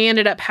 And they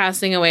ended up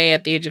passing away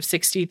at the age of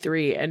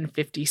 63 and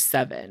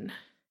 57.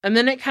 And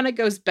then it kind of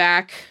goes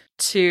back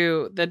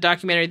to the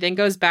documentary, then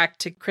goes back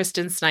to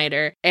Kristen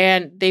Snyder.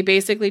 And they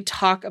basically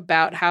talk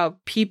about how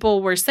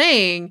people were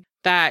saying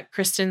that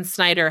Kristen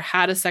Snyder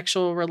had a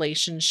sexual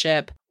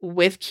relationship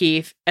with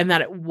Keith and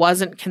that it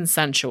wasn't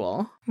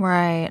consensual.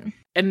 Right.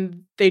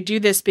 And they do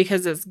this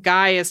because this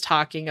guy is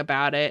talking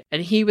about it.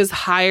 And he was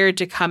hired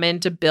to come in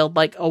to build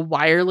like a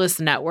wireless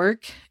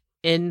network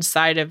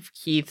inside of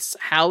Keith's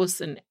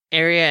house and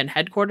area and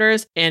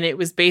headquarters. And it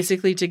was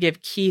basically to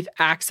give Keith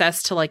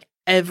access to like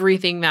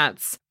everything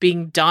that's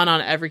being done on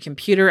every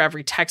computer,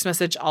 every text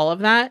message, all of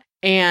that.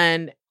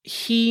 And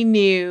he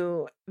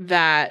knew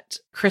that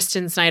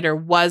Kristen Snyder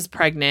was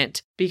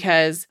pregnant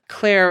because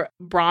Claire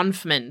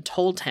Bronfman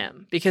told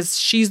him, because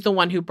she's the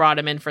one who brought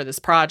him in for this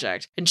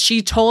project. And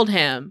she told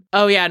him,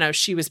 oh yeah, no,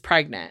 she was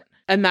pregnant.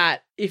 And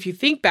that if you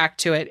think back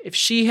to it, if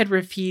she had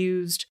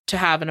refused to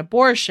have an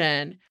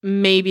abortion,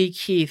 maybe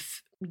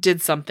Keith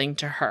did something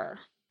to her.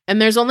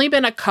 And there's only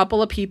been a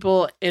couple of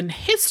people in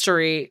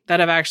history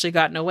that have actually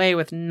gotten away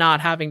with not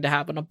having to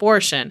have an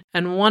abortion.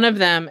 And one of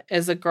them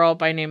is a girl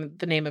by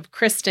the name of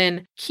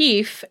Kristen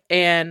Keefe.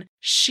 And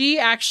she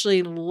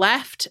actually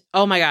left.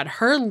 Oh my God.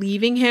 Her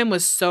leaving him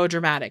was so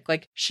dramatic.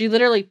 Like she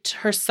literally,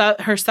 her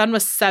son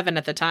was 7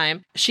 at the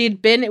time. She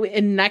had been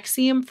in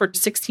NXIVM for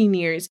 16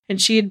 years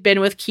and she had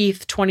been with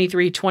Keith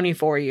 23,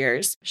 24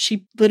 years.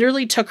 She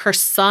literally took her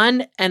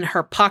son and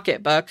her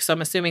pocketbook. So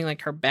I'm assuming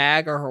like her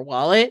bag or her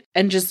wallet,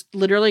 and just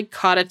literally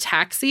caught a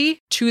taxi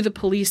to the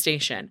police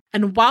station.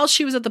 And while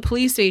she was at the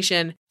police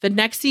station, the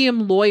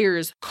NXIVM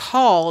lawyers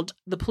called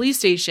the police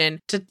station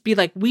to be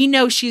like, we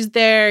know she's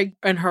there,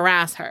 and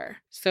harass her.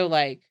 So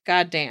like,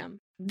 goddamn.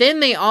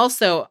 Then they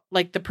also,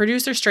 like, the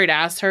producer straight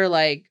asked her,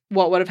 like,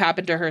 what would have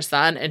happened to her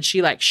son? And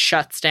she, like,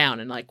 shuts down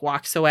and, like,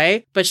 walks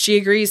away. But she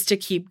agrees to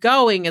keep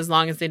going as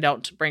long as they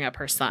don't bring up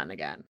her son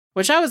again.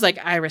 Which I was like,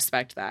 I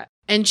respect that.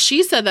 And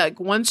she said that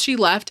once she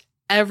left,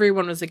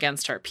 everyone was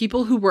against her.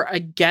 People who were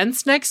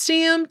against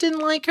NXIVM didn't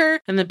like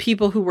her. And the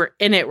people who were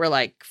in it were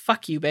like,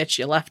 fuck you, bitch,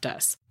 you left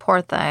us.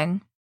 Poor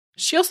thing.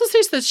 She also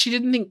says that she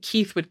didn't think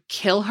Keith would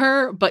kill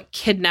her, but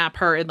kidnap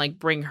her and, like,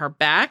 bring her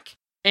back.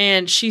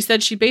 And she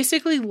said she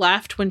basically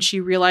left when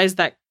she realized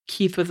that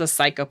Keith was a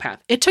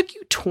psychopath. It took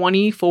you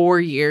 24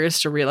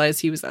 years to realize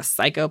he was a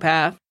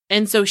psychopath.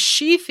 And so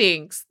she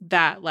thinks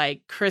that,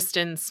 like,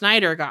 Kristen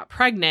Snyder got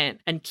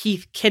pregnant and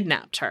Keith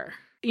kidnapped her.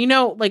 You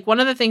know, like, one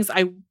of the things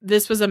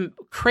this was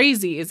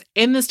crazy is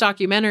in this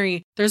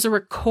documentary, there's a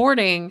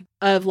recording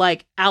of,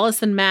 like,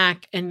 Allison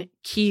Mack and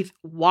Keith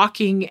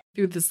walking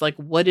through this, like,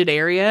 wooded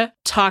area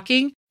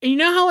talking. And you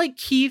know how, like,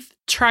 Keith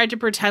tried to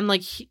pretend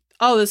like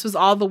this was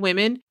all the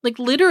women? Like,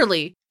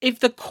 literally, if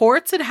the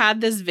courts had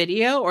had this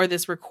video or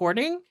this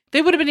recording,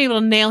 they would have been able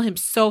to nail him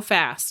so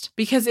fast,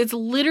 because it's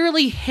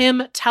literally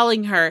him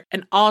telling her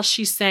and all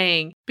she's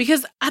saying.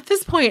 Because at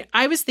this point,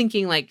 I was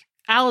thinking, like,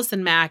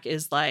 Allison Mack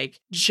is, like,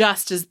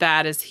 just as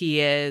bad as he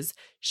is.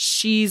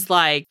 She's,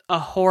 like, a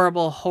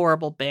horrible,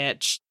 horrible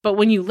bitch. But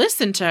when you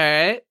listen to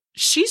her,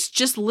 she's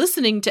just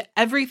listening to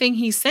everything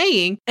he's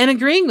saying and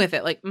agreeing with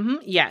it. Like,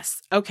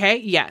 yes, okay,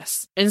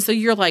 yes. And so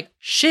you're like,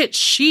 shit,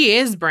 she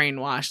is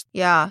brainwashed.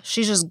 Yeah,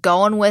 she's just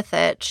going with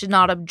it. She's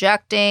not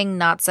objecting,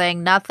 not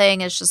saying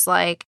nothing. It's just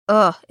like,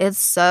 ugh, it's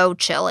so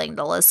chilling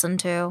to listen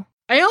to.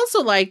 I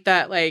also like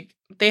that, like,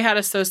 they had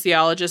a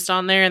sociologist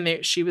on there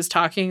and she was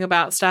talking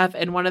about stuff.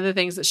 And one of the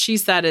things that she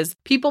said is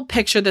people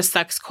picture the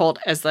sex cult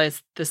as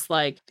this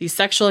like, these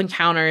sexual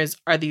encounters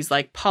are these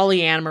like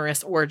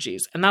polyamorous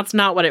orgies. And that's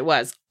not what it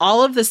was.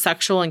 All of the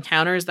sexual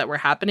encounters that were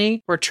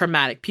happening were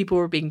traumatic. People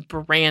were being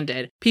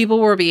branded. People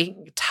were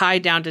being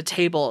tied down to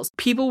tables.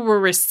 People were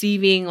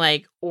receiving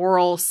like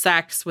oral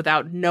sex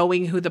without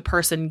knowing who the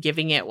person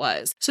giving it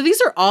was. So these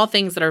are all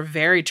things that are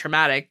very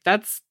traumatic.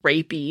 That's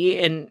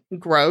rapey and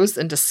gross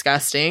and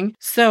disgusting.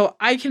 So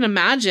I can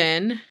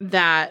imagine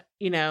that,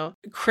 you know,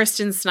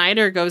 Kristen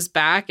Snyder goes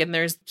back and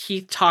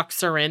Keith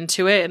talks her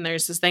into it. And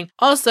there's this thing.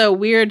 Also,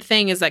 weird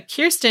thing is that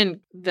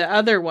Kirsten, the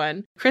other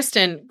one,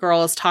 Kristen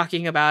girl is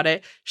talking about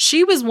it.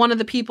 She was one of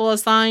the people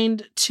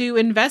assigned to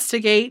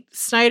investigate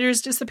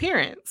Snyder's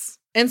disappearance.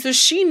 And so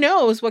she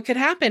knows what could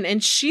happen.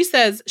 And she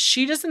says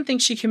she doesn't think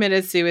she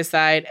committed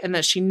suicide and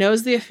that she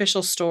knows the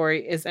official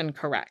story is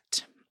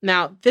incorrect.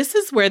 Now, this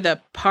is where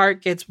the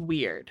part gets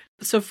weird.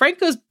 So Frank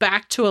goes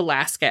back to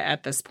Alaska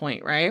at this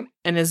point, right?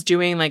 And is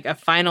doing like a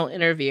final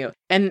interview.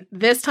 And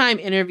this time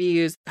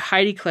interviews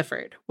Heidi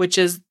Clifford, which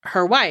is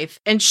her wife.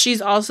 And she's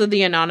also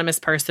the anonymous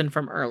person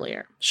from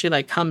earlier. She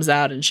like comes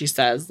out and she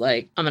says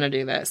like, I'm going to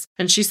do this.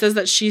 And she says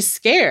that she's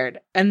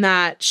scared and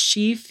that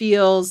she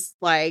feels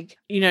like,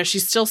 you know,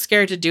 she's still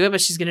scared to do it,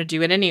 but she's going to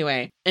do it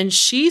anyway. And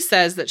she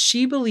says that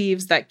she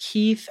believes that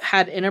Keith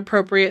had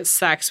inappropriate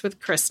sex with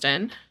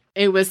Kristen.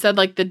 It was said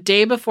like the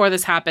day before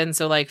this happened,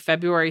 so like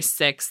February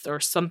 6th or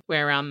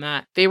somewhere around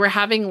that, they were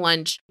having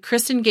lunch.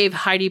 Kristen gave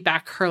Heidi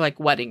back her like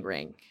wedding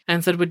ring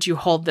and said, would you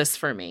hold this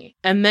for me?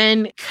 And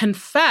then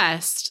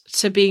confessed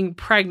to being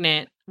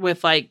pregnant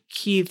with like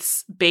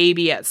Keith's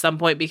baby at some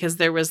point because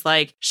there was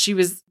like, she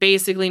was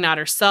basically not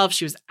herself.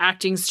 She was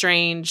acting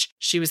strange.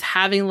 She was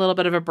having a little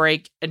bit of a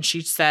break and she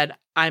said,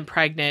 I'm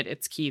pregnant.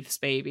 It's Keith's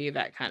baby,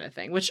 that kind of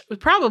thing, which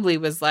probably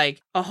was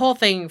like a whole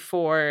thing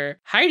for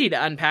Heidi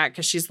to unpack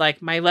because she's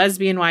like, my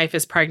lesbian wife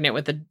is pregnant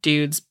with a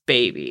dude's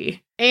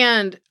baby.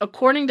 And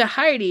according to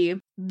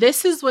Heidi,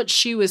 this is what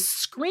she was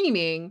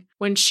screaming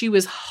when she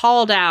was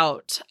hauled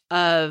out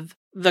of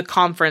the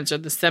conference or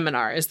the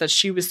seminar, is that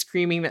she was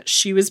screaming that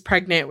she was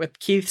pregnant with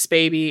Keith's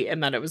baby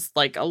and that it was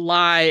like a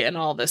lie and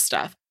all this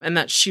stuff and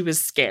that she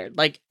was scared.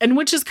 Like, and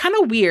which is kind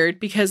of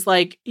weird because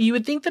like you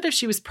would think that if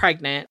she was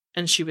pregnant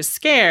and she was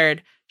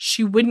scared,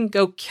 she wouldn't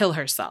go kill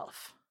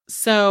herself.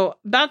 So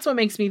that's what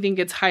makes me think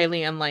it's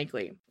highly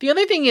unlikely. The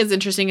other thing is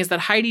interesting is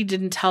that Heidi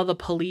didn't tell the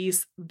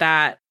police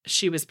that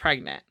she was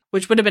pregnant,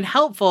 which would have been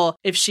helpful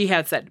if she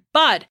had said.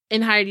 But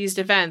in Heidi's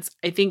defense,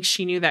 I think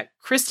she knew that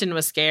Kristen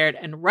was scared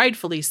and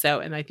rightfully so.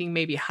 And I think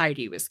maybe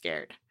Heidi was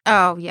scared.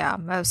 Oh, yeah,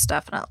 most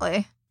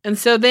definitely. And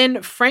so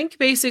then Frank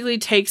basically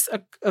takes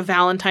a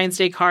Valentine's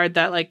Day card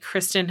that like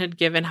Kristen had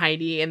given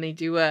Heidi and they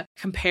do a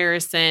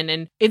comparison.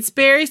 And it's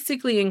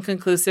basically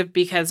inconclusive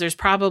because there's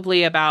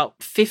probably about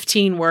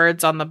 15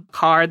 words on the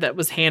card that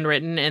was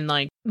handwritten. And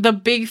like the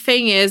big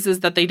thing is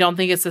that they don't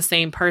think it's the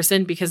same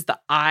person because the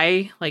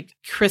I, like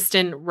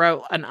Kristen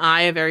wrote an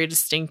I a very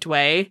distinct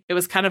way. It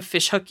was kind of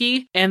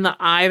fishhooky. And the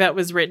I that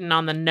was written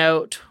on the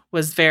note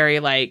was very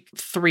like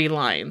 3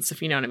 lines,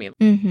 if you know what I mean.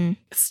 Mm-hmm.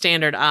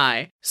 Standard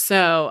I.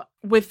 So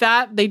with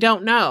that, they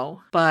don't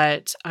know.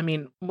 But I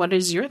mean, what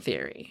is your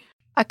theory?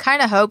 I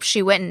kind of hope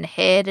she went and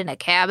hid in a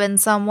cabin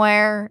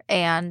somewhere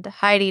and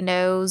Heidi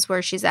knows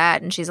where she's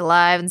at and she's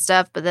alive and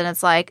stuff. But then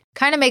it's like,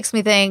 kind of makes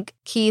me think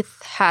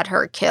Keith had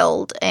her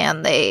killed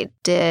and they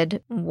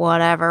did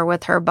whatever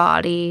with her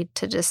body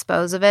to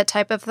dispose of it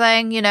type of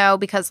thing, you know,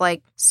 because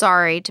like,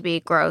 sorry to be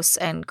gross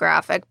and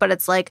graphic, but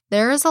it's like,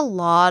 there's a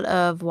lot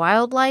of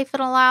wildlife in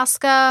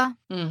Alaska.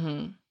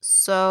 Mm-hmm.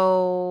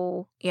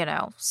 So, you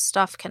know,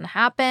 stuff can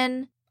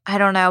happen. I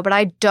don't know, but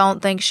I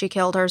don't think she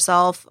killed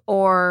herself,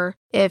 or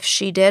if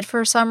she did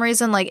for some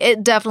reason, like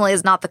it definitely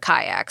is not the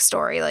kayak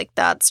story. Like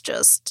that's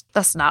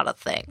not a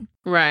thing.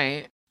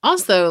 Right.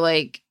 Also,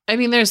 like, I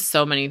mean, there's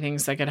so many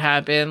things that could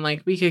happen.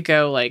 Like we could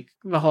go like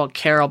the whole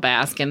Carol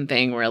Baskin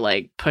thing where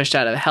like pushed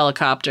out of a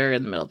helicopter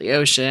in the middle of the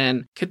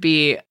ocean. Could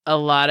be a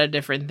lot of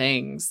different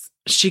things.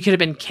 She could have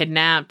been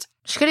kidnapped.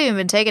 She could have even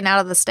been taken out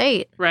of the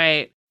state.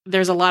 Right.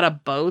 There's a lot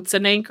of boats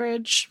in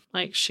Anchorage.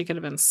 Like she could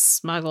have been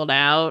smuggled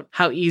out.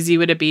 How easy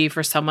would it be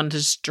for someone to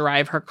just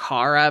drive her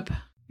car up?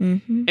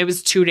 Mm-hmm. It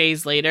was 2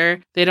 days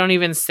later. They don't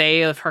even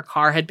say if her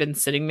car had been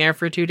sitting there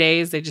for 2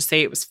 days. They just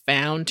say it was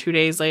found 2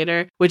 days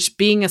later, which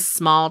being a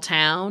small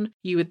town,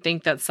 you would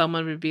think that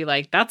someone would be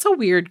like, that's a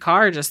weird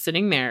car just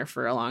sitting there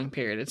for a long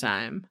period of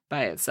time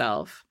by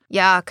itself.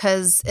 Yeah,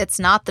 because it's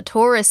not the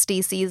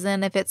touristy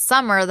season. If it's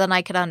summer, then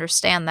I could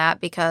understand that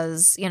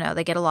because, you know,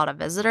 they get a lot of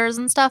visitors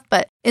and stuff.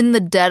 But in the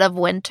dead of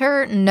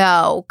winter,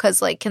 no.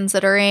 Because, like,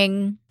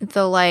 considering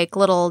the, like,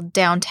 little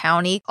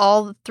downtown-y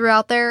all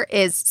throughout there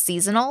is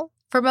seasonal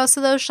for most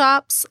of those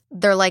shops.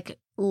 They're, like,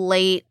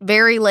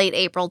 very late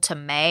April to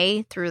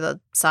May through the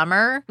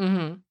summer.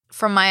 Mm-hmm.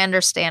 From my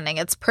understanding,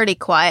 it's pretty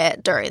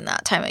quiet during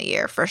that time of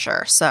year for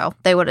sure. So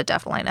they would have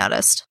definitely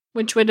noticed.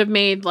 Which would have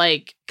made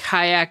like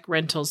kayak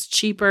rentals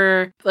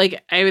cheaper.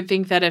 Like I would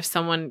think that if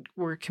someone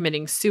were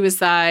committing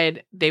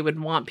suicide, they would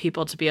want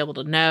people to be able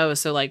to know.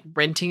 So like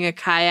renting a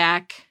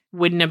kayak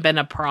wouldn't have been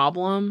a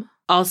problem.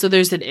 Also,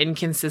 there's an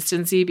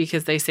inconsistency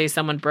because they say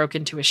someone broke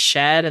into a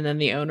shed and then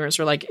the owners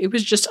were like, it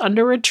was just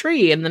under a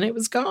tree and then it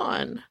was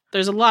gone.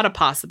 There's a lot of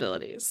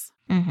possibilities.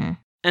 Mm-hmm.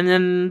 And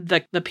then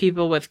the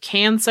people with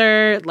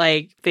cancer,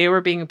 like they were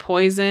being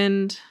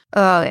poisoned.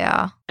 Oh,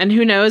 yeah. And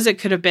who knows, it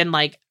could have been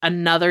like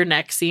another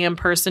NXIVM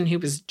person who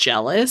was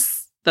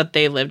jealous that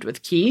they lived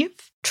with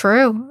Keith.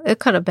 True. It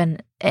could have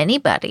been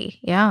anybody.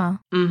 Yeah.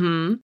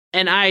 Mm-hmm.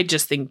 And I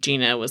just think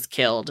Gina was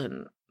killed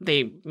and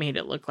they made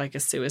it look like a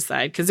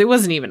suicide because it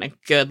wasn't even a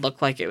good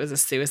look like it was a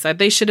suicide.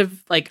 They should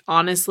have, like,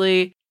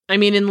 honestly, I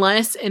mean,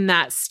 unless in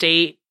that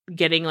state,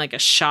 getting like a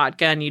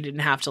shotgun, you didn't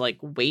have to like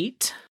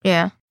wait.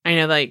 Yeah. I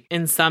know, like,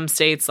 in some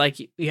states, like,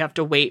 you have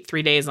to wait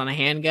 3 days on a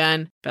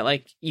handgun, but,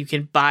 like, you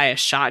can buy a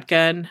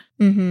shotgun.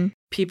 Mm-hmm.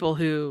 People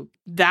who,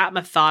 that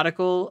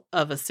methodical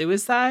of a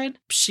suicide,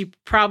 she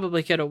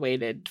probably could have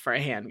waited for a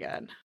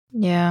handgun.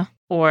 Yeah.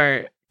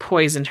 Or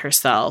poisoned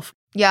herself.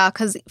 Yeah,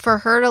 because for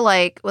her to,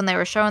 like, when they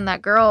were showing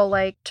that girl,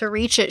 like, to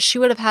reach it, she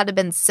would have had to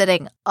been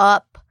sitting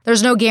up.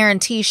 There's no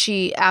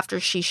guarantee after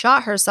she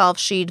shot herself,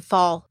 she'd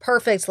fall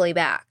perfectly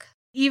back.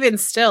 Even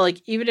still,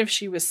 like, even if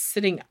she was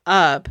sitting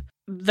up,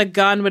 the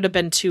gun would have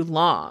been too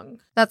long.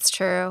 That's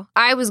true.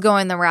 I was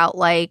going the route,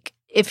 like,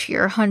 if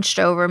you're hunched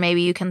over,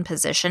 maybe you can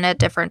position it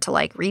different to,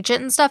 like, reach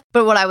it and stuff.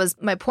 But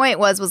my point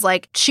was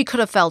like, she could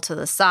have fell to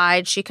the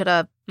side. She could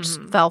have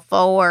just fell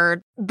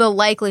forward. The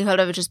likelihood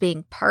of it just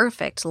being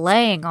perfect,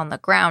 laying on the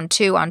ground,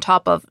 too, on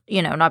top of,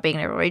 not being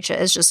able to reach it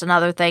is just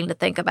another thing to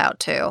think about,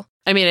 too.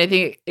 I mean, I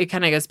think it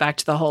kind of goes back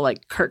to the whole,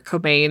 like, Kurt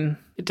Cobain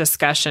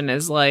discussion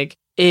is, like,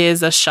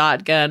 is a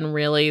shotgun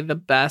really the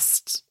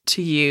best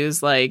to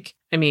use? Like,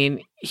 I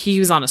mean, he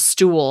was on a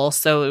stool,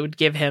 so it would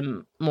give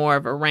him more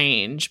of a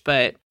range,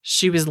 but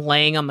she was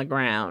laying on the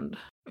ground.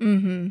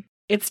 Mm-hmm.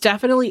 It's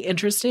definitely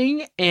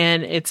interesting,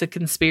 and it's a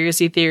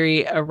conspiracy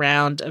theory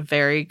around a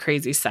very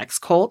crazy sex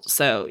cult,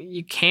 so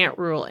you can't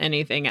rule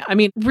anything. I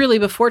mean, really,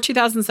 before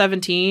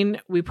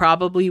 2017, we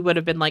probably would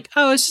have been like,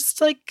 oh, it's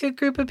just like a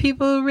group of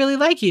people who really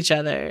like each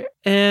other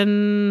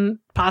and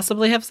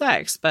possibly have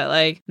sex. But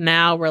like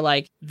now we're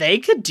like, they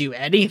could do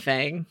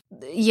anything.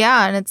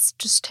 Yeah, and it's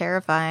just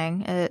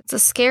terrifying. It's a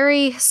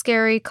scary,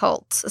 scary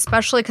cult,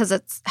 especially because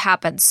it's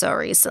happened so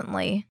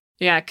recently.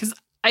 Yeah, because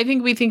I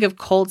think we think of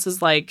cults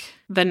as like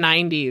the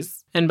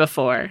 90s and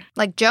before.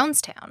 Like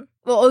Jonestown.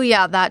 Well, oh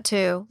yeah, that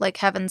too. Like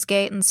Heaven's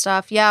Gate and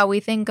stuff. Yeah, we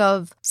think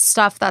of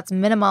stuff that's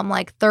minimum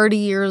like 30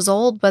 years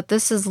old, but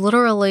this is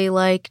literally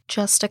like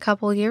just a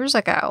couple years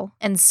ago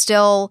and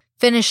still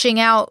finishing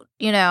out,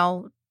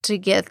 to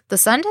get the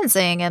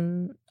sentencing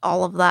and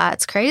all of that.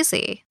 It's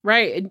crazy.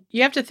 Right. And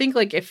you have to think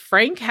like if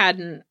Frank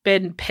hadn't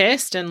been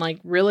pissed and like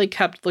really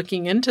kept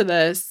looking into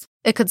this,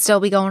 it could still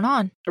be going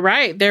on.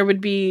 Right. There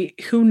would be,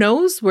 who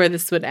knows where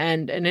this would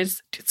end. And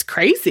it's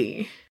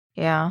crazy.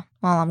 Yeah.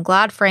 Well, I'm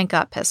glad Frank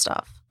got pissed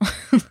off.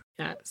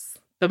 Yes.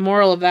 The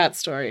moral of that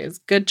story is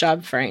good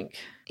job, Frank.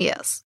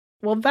 Yes.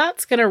 Well,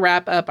 that's going to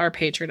wrap up our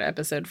Patreon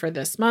episode for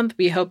this month.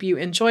 We hope you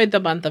enjoyed the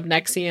month of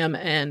NXIVM,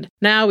 and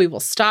now we will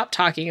stop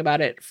talking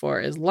about it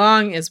for as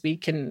long as we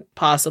can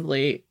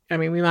possibly. I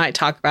mean, we might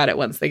talk about it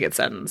once they get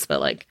sentenced, but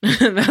like,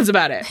 that's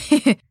about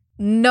it.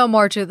 No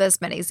more to this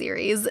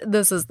miniseries.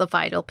 This is the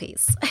final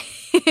piece.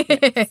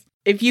 Yes.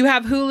 If you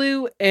have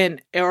Hulu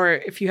or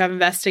if you have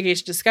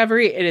Investigation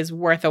Discovery, it is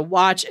worth a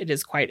watch. It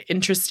is quite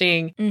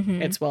interesting.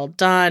 Mm-hmm. It's well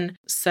done.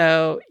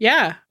 So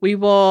yeah, we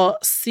will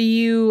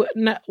see you.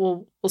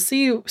 We'll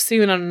see you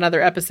soon on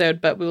another episode,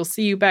 but we will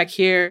see you back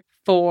here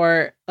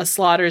for a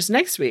Slaughters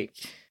next week.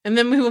 And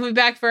then we will be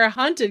back for a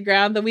Haunted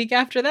Ground the week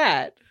after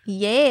that.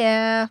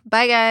 Yeah.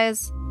 Bye,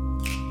 guys.